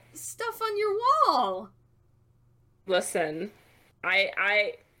the stuff on your wall. Listen,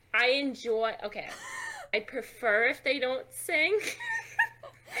 I enjoy. Okay, I prefer if they don't sing.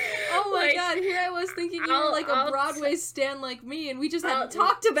 Oh my god, here I was thinking you were like a Broadway stan like me, and we just hadn't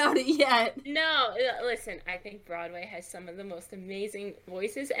talked about it yet. No, listen, I think Broadway has some of the most amazing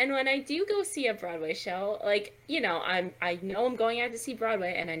voices, and when I do go see a Broadway show, like, you know, I know I'm going out to see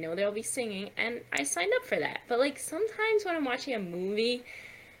Broadway, and I know they'll be singing, and I signed up for that. But, like, sometimes when I'm watching a movie,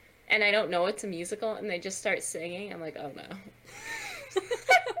 and I don't know it's a musical, and they just start singing, I'm like, oh no.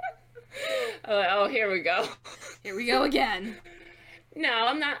 I'm like, oh, here we go. Here we go again. No,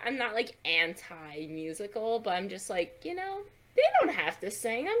 I'm not like anti-musical, but I'm just like, you know, they don't have to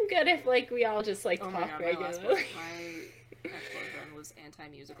sing. I'm good if like we all just like talk regularly. My ex-boyfriend was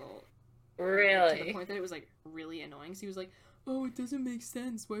anti-musical. Really? To the point that it was like really annoying. So he was like, "Oh, it doesn't make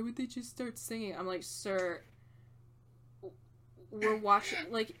sense. Why would they just start singing?" I'm like, "Sir, we're watching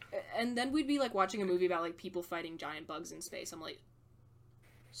like," and then we'd be like watching a movie about like people fighting giant bugs in space. I'm like,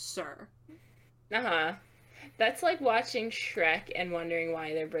 "Sir." That's like watching Shrek and wondering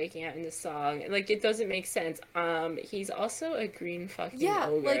why they're breaking out into song. Like, it doesn't make sense. He's also a green fucking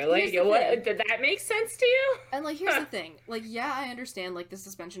ogre. Like what? Did that make sense to you? And, like, here's the thing. Like, yeah, I understand, like, the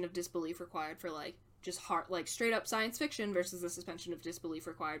suspension of disbelief required for, like, just hard, like, straight-up science fiction versus the suspension of disbelief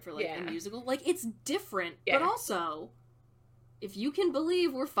required for, like, a musical. Like, it's different, but also, if you can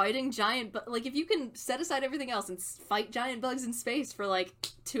believe we're fighting giant... like, if you can set aside everything else and fight giant bugs in space for, like,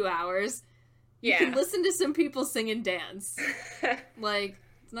 2 hours... You can listen to some people sing and dance. Like,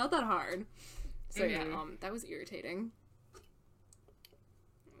 it's not that hard. So yeah, that was irritating.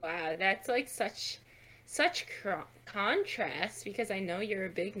 Wow, that's like such contrast because I know you're a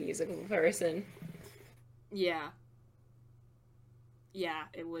big musical person. Yeah. Yeah,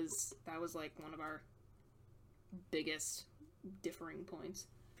 that was like one of our biggest differing points.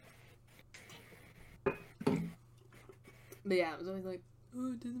 But yeah, it was always like,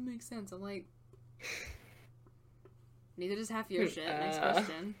 oh, it doesn't make sense. I'm like, neither does half your shit. Next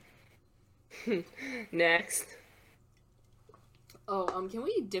question. Next. Oh, can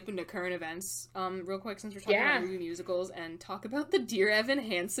we dip into current events, real quick since we're talking about movie musicals and talk about the Dear Evan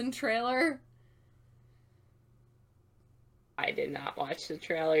Hansen trailer? I did not watch the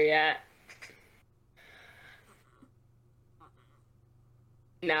trailer yet.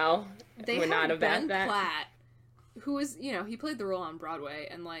 No, we're not about that. Platt, who is, you know, he played the role on Broadway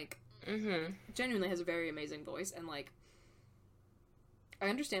and like genuinely has a very amazing voice, and like I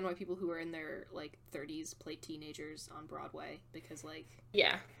understand why people who are in their like 30s play teenagers on Broadway because like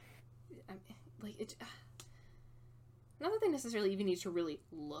like it not that they necessarily even need to really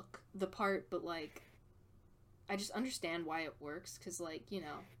look the part, but like I just understand why it works because like, you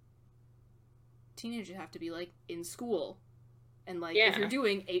know, teenagers have to be like in school and like if you're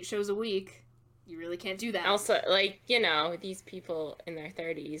doing 8 shows a week, you really can't do that. Also, like, you know, these people in their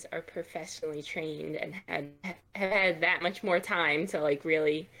 30s are professionally trained and have had that much more time to, like,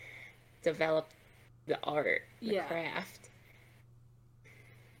 really develop the art, the craft.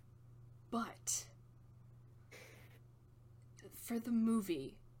 But for the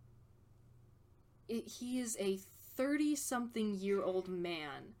movie, he is a 30-something-year-old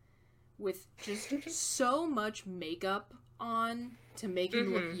man with just so much makeup on to make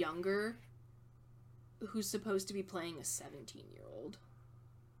him look younger, who's supposed to be playing a 17-year-old.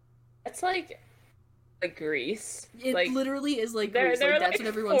 That's like Grease. It like, literally is like they're Grease. Like, that's like what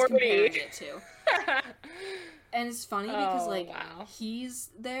everyone's 40. comparing it to. And it's funny because, Oh, like, wow.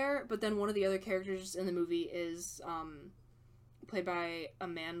 he's there, but then one of the other characters in the movie is played by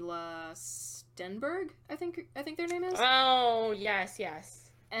Amandla Stenberg, I think their name is. Oh, yes.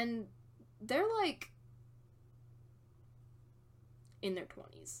 And they're, like, in their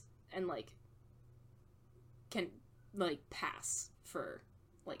 20s and, like, can, like, pass for,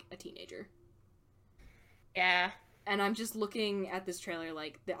 like, a teenager. Yeah. And I'm just looking at this trailer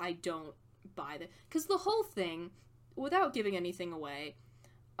like, I don't buy that. Because the whole thing, without giving anything away,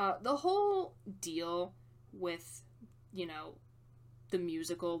 the whole deal with, you know, the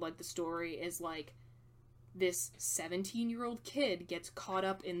musical, like, the story is, like, this 17-year-old kid gets caught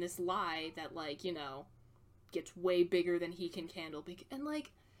up in this lie that, like, you know, gets way bigger than he can handle. And,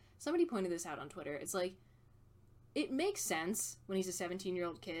 like, somebody pointed this out on Twitter. It's like, it makes sense when he's a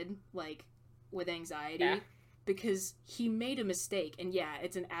 17-year-old kid, like, with anxiety. Yeah. Because he made a mistake, and yeah,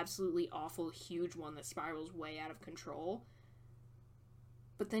 it's an absolutely awful, huge one that spirals way out of control.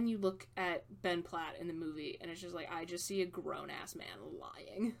 But then you look at Ben Platt in the movie, and it's just like, I just see a grown-ass man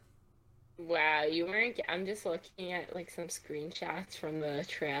lying. Wow, you weren't... I'm just looking at, like, some screenshots from the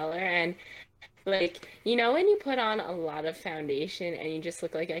trailer, and, like, you know when you put on a lot of foundation and you just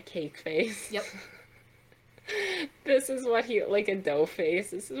look like a cake face? Yep. This is what he... Like, a dough face.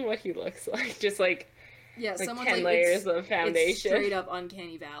 This is what he looks like. Just, like... Yeah, like someone's 10 like, layers of foundation. It's straight up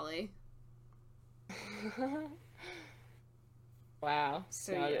Uncanny Valley. Wow.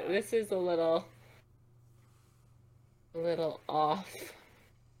 So, No, yeah. This is a little off.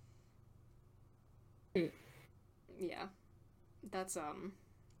 Yeah. That's,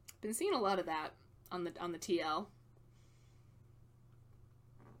 been seeing a lot of that on the TL.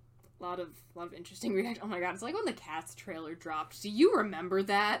 A lot of interesting reaction. Oh my god, it's like when the Cats trailer dropped. Do you remember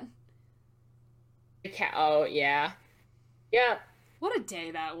that? Oh, yeah. Yeah. What a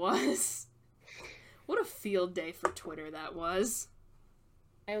day that was. What a field day for Twitter that was.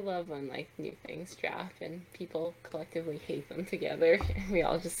 I love when, like, new things drop and people collectively hate them together. We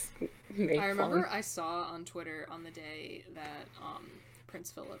all just make I remember fun. I saw on Twitter on the day that Prince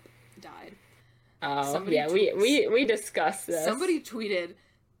Philip died. Oh, somebody yeah, we discussed this. Somebody tweeted,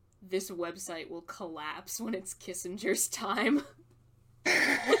 "This website will collapse when it's Kissinger's time."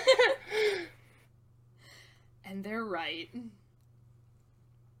 And they're right.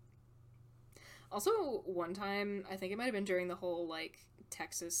 Also, one time, I think it might have been during the whole, like,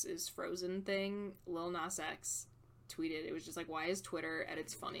 Texas is frozen thing, Lil Nas X tweeted, it was just like, why is Twitter at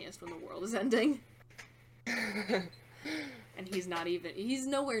its funniest when the world is ending? And he's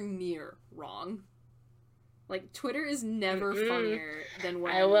nowhere near wrong. Like, Twitter is never funnier than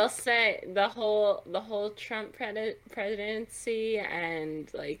when... I will say, the whole Trump presidency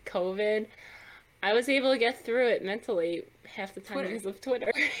and, like, COVID... I was able to get through it mentally half the time because of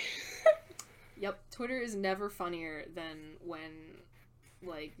Twitter. Yep, Twitter is never funnier than when,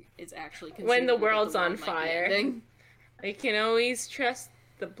 like, it's actually when the conceivable that world's world on might be fire. ending. I can always trust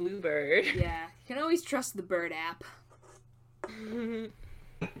the Bluebird. Yeah, you can always trust the Bird app.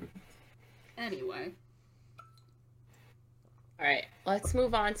 Anyway. Alright, let's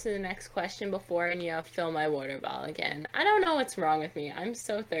move on to the next question before I fill my water bottle again. I don't know what's wrong with me. I'm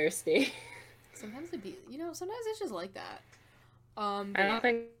so thirsty. Sometimes sometimes it's just like that. I don't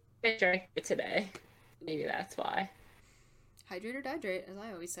think I drank it today. Maybe that's why. Hydrate or dihydrate, as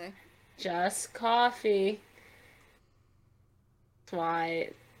I always say. Just coffee. That's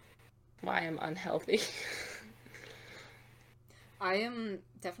why I'm unhealthy. I am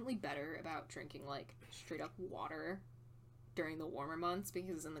definitely better about drinking, like, straight up water during the warmer months,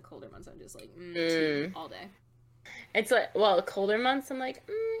 because in the colder months I'm just like, tea all day. It's like, well, colder months I'm like,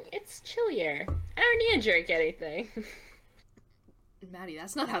 it's chillier. I don't need to drink anything. Maddie,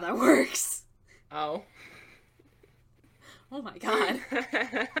 that's not how that works. Oh. Oh my god.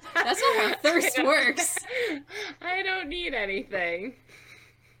 That's not how thirst works. I don't need anything.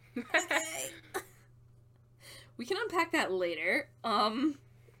 Okay. We can unpack that later. Don't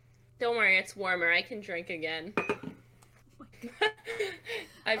worry, it's warmer. I can drink again.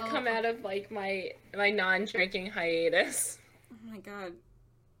 I've come out of, like, my non-drinking hiatus. Oh my god.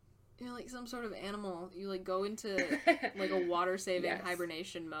 You're like some sort of animal. You, like, go into, like, a water-saving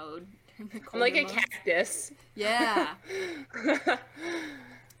hibernation mode. I'm like a cactus. Yeah.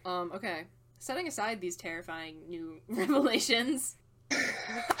 Okay. Setting aside these terrifying new revelations,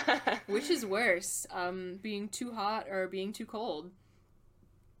 which is worse, being too hot or being too cold?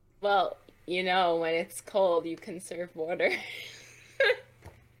 Well, when it's cold, you conserve water.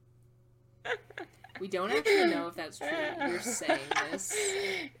 We don't actually know if that's true. You're saying this.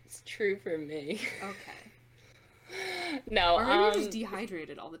 It's true for me. Okay. No, or maybe you're just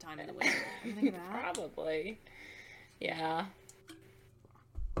dehydrated all the time in the winter. You think of that? Probably. Yeah.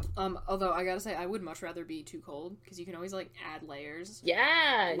 Although I gotta say, I would much rather be too cold, because you can always, like, add layers.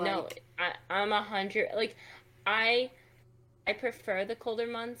 Yeah, like, no, I'm 100, like, I prefer the colder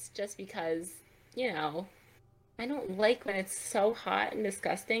months just because, you know, I don't like when it's so hot and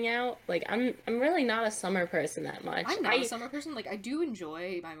disgusting out. Like, I'm really not a summer person that much. I'm not a summer person. Like, I do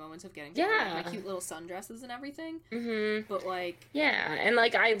enjoy my moments of getting to wear my cute little sundresses and everything. Mm-hmm. But, like... Yeah, and,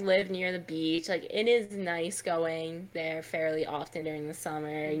 like, I live near the beach. Like, it is nice going there fairly often during the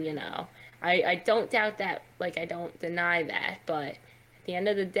summer, you know. I don't doubt that. Like, I don't deny that. But at the end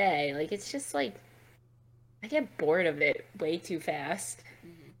of the day, like, it's just, like, I get bored of it way too fast.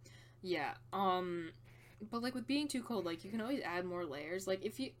 Mm-hmm. Yeah, but, like, with being too cold, like, you can always add more layers. Like,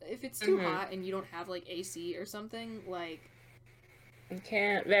 if it's too hot and you don't have, like, AC or something, like... You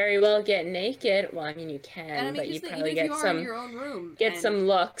can't very well get naked. Well, I mean, you can, and, I mean, but you probably even get if you are some... in your own room. Get some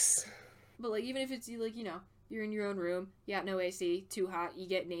looks. But, like, even if it's, like, you know, you're in your own room, you got no AC, too hot, you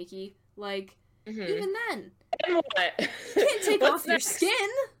get naked, like, even then... And what? You can't take off your skin!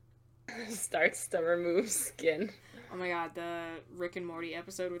 Starts to remove skin. Oh my god, the Rick and Morty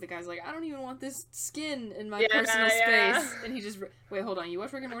episode where the guy's like, I don't even want this skin in my personal space. And he just... Wait, hold on, you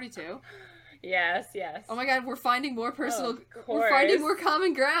watch Rick and Morty too? Yes. Oh my god, we're finding more personal... We're finding more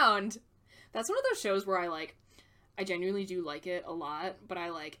common ground! That's one of those shows where I genuinely do like it a lot, but I,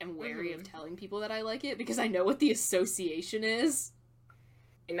 like, am wary of telling people that I like it because I know what the association is.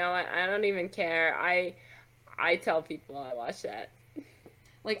 You know what? I don't even care. I tell people I watch that.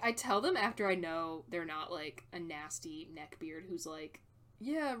 Like, I tell them after I know they're not, like, a nasty neckbeard who's like,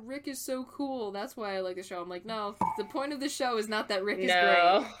 yeah, Rick is so cool, that's why I like the show. I'm like, no, the point of the show is not that Rick is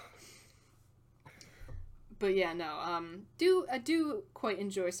great. But yeah, no, I do quite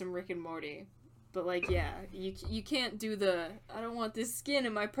enjoy some Rick and Morty. But, like, yeah, you can't do the, I don't want this skin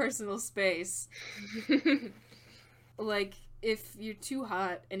in my personal space. Like, if you're too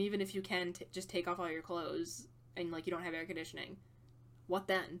hot, and even if you can just take off all your clothes, and, like, you don't have air conditioning, what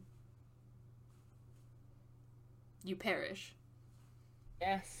then? You perish.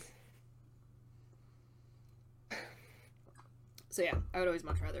 Yes. So yeah, I would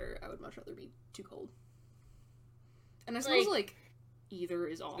much rather be too cold. And I suppose, like either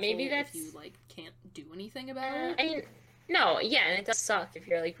is awful maybe that's... if you, like, can't do anything about it. I mean, no, yeah, and it does suck if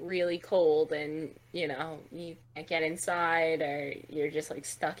you're, like, really cold and, you know, you can't get inside or you're just, like,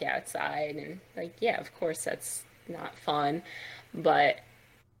 stuck outside. And, like, yeah, of course that's not fun. But,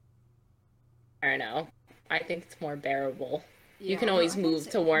 I don't know. I think it's more bearable. Yeah, you can always move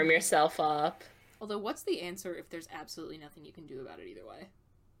to warm yourself up. Although, what's the answer if there's absolutely nothing you can do about it either way?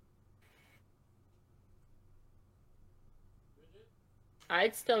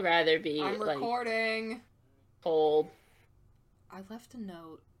 I'd still rather be, I'm recording. Cold. I left a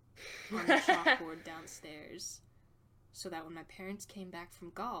note on the chalkboard downstairs so that when my parents came back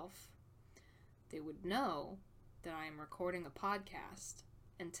from golf, they would know that I am recording a podcast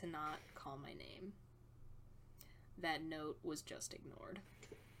and to not call my name. That note was just ignored.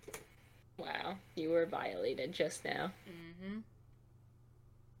 Wow, you were violated just now. Mm-hmm.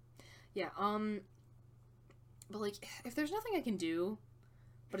 Yeah, but, like, if there's nothing I can do,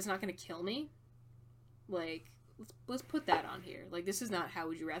 but it's not gonna kill me, like, let's put that on here. Like, this is not How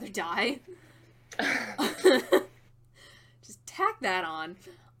Would You Rather Die? Just tack that on.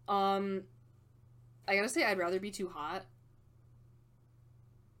 I gotta say, I'd rather be too hot.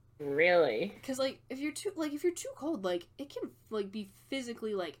 Really? Because, like, if you're too cold, like, it can, like, be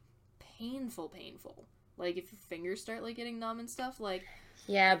physically, like, painful. Like, if your fingers start, like, getting numb and stuff, like...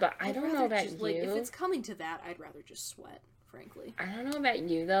 Yeah, but I don't know about you. Like, if it's coming to that, I'd rather just sweat, frankly. I don't know about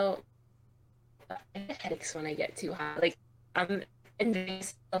you, though. I get headaches when I get too hot. Like, I'm enjoying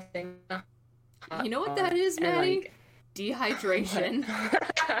something. You know what that is, Maddie? Like, dehydration.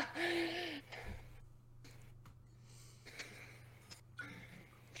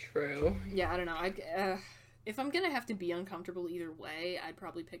 True. Yeah, I don't know. If I'm gonna have to be uncomfortable either way, I'd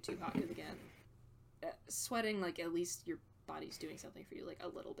probably pick too hot, because, again, sweating, like, at least your body's doing something for you, like, a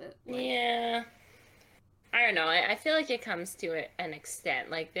little bit. Like... Yeah. I don't know. I feel like it comes to an extent.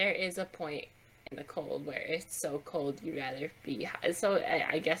 Like, there is a point in the cold where it's so cold you'd rather be hot. So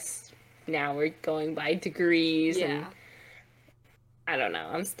I guess now we're going by degrees. Yeah. And I don't know.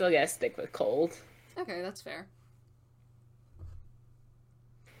 I'm still gonna stick with cold. Okay, that's fair.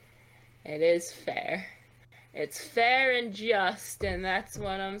 It is fair. It's fair and just, and that's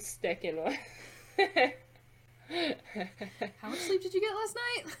what I'm sticking with. How much sleep did you get last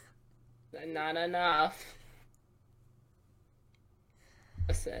night? Not enough.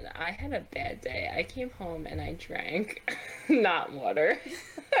 Listen, I had a bad day. I came home and I drank not water.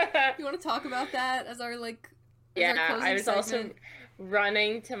 You want to talk about that as our like? Yeah, I was also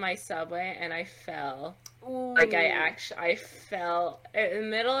running to my Subway and I fell. Ooh. Like I fell in the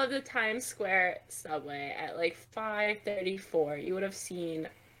middle of the Times Square subway at like 5:34. You would have seen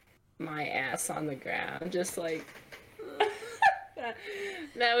my ass on the ground, just like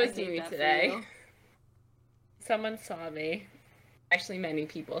that was me today. Someone saw me. Actually, many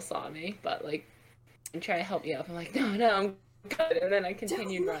people saw me, but like, and try to help me up. I'm like, no, I'm good, and then I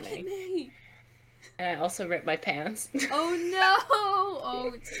continued running. And I also ripped my pants. Oh no!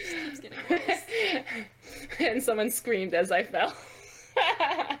 Oh, it just keeps getting worse. And someone screamed as I fell.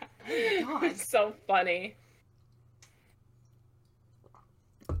 Oh my god. It's so funny.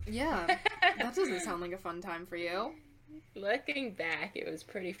 Yeah, that doesn't sound like a fun time for you. Looking back, it was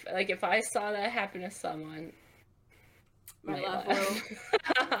pretty like if I saw that happen to someone, might laugh a little.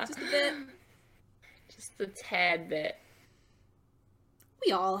 Just a bit. Just a tad bit.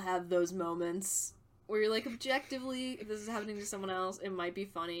 We all have those moments where you're like, objectively, if this is happening to someone else, it might be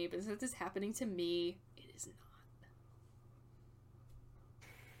funny, but since it's happening to me, it is not.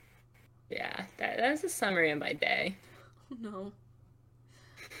 Yeah, that's a summary of my day. Oh no.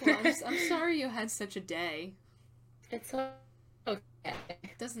 Well, I'm sorry you had such a day. It's okay.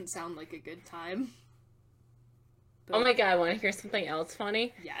 It doesn't sound like a good time. But... Oh my god, want to hear something else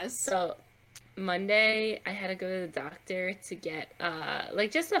funny? Yes. So, Monday, I had to go to the doctor to get,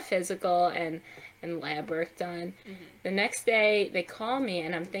 like, just a physical and lab work done. Mm-hmm. The next day, they call me,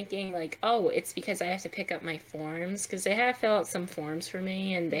 and I'm thinking, like, oh, it's because I have to pick up my forms, because they had to fill out some forms for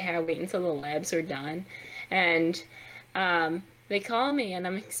me, and they had to wait until the labs were done. And, they call me, and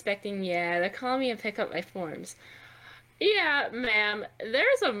I'm expecting, they're calling me to pick up my forms. Yeah, ma'am,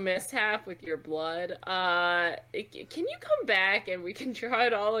 there's a mishap with your blood. Can you come back and we can try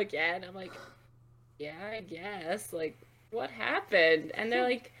it all again? I'm like, yeah, I guess. Like, what happened? And they're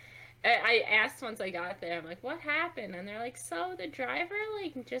like, I asked once I got there, I'm like, what happened? And they're like, so the driver,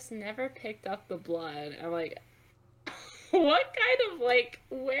 like, just never picked up the blood. I'm like, what kind of, like,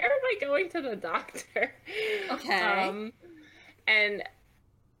 where am I going to the doctor? Okay. And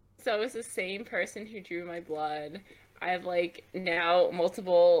so it's the same person who drew my blood. I have, like, now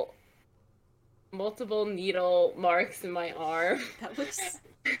multiple needle marks in my arm. That looks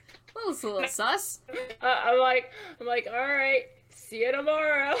a little sus. I'm like, all right, see you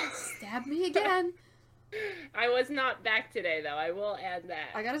tomorrow. Stab me again. I was not back today, though. I will add that.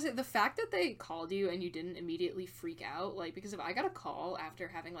 I gotta say, the fact that they called you and you didn't immediately freak out, like, because if I got a call after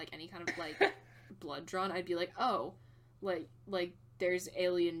having, like, any kind of, like, blood drawn, I'd be like, oh, like, there's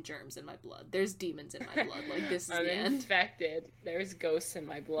alien germs in my blood. There's demons in my blood. Like, this is I'm the end. infected. There's ghosts in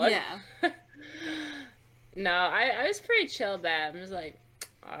my blood. Yeah. No, I was pretty chilled that. I was like,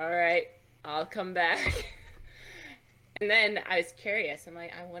 all right, I'll come back. And then I was curious. I'm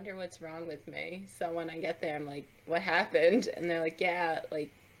like, I wonder what's wrong with me. So when I get there, I'm like, what happened? And they're like, yeah,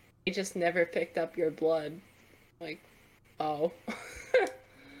 like, they just never picked up your blood. I'm like, oh.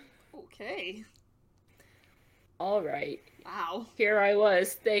 Okay. All right. Wow. Here I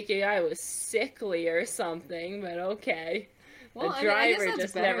was thinking I was sickly or something, but okay. Well, the driver I guess that's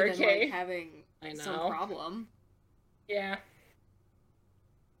just better never than, came. Like, having some problem. Yeah.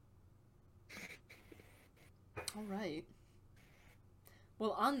 All right.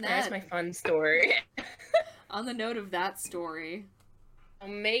 Well, on that... That's my fun story. On the note of that story...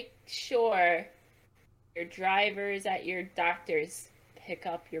 Make sure your drivers at your doctors pick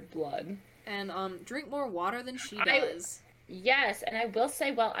up your blood. And, drink more water than she does. Yes, and I will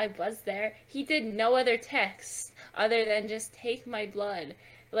say, while I was there, he did no other tests other than just take my blood.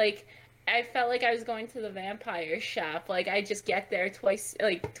 Like, I felt like I was going to the vampire shop. Like, I just get there twice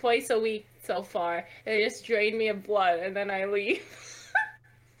a week so far, and they just drain me of blood, and then I leave.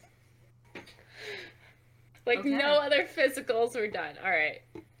 Like, no other physicals were done. All right.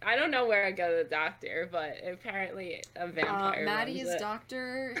 I don't know where I go to the doctor, but apparently a vampire. Maddie's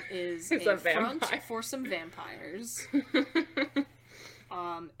doctor is a front for some vampires.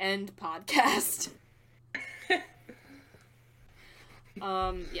 End podcast.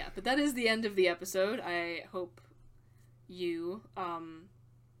 Yeah, but that is the end of the episode. I hope you,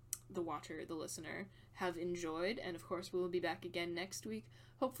 the watcher, the listener, have enjoyed, and of course we'll be back again next week.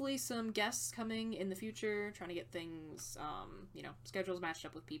 Hopefully some guests coming in the future, trying to get things, schedules matched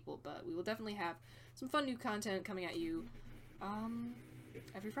up with people, but we will definitely have some fun new content coming at you,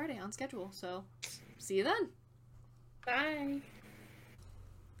 every Friday on schedule, so see you then! Bye!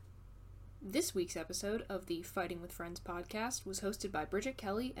 This week's episode of the Fighting with Friends podcast was hosted by Bridget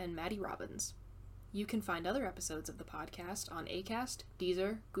Kelly and Maddie Robbins. You can find other episodes of the podcast on Acast,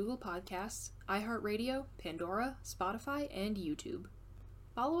 Deezer, Google Podcasts, iHeartRadio, Pandora, Spotify, and YouTube.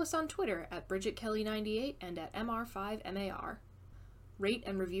 Follow us on Twitter at BridgetKelly98 and at MR5MAR. Rate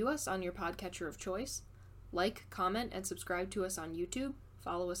and review us on your podcatcher of choice. Like, comment, and subscribe to us on YouTube.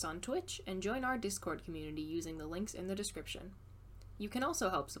 Follow us on Twitch, and join our Discord community using the links in the description. You can also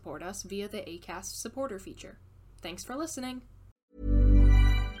help support us via the Acast supporter feature. Thanks for listening!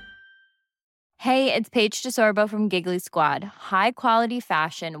 Hey, it's Paige DeSorbo from Giggly Squad. High quality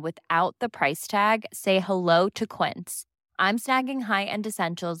fashion without the price tag. Say hello to Quince. I'm snagging high-end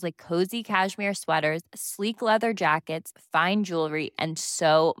essentials like cozy cashmere sweaters, sleek leather jackets, fine jewelry, and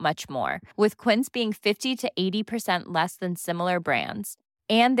so much more. With Quince being 50 to 80% less than similar brands.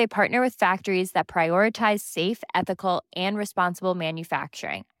 And they partner with factories that prioritize safe, ethical, and responsible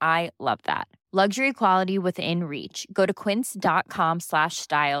manufacturing. I love that. Luxury quality within reach. Go to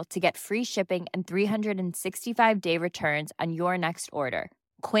quince.com/style to get free shipping and 365-day returns on your next order.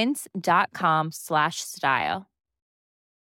 Quince.com/style.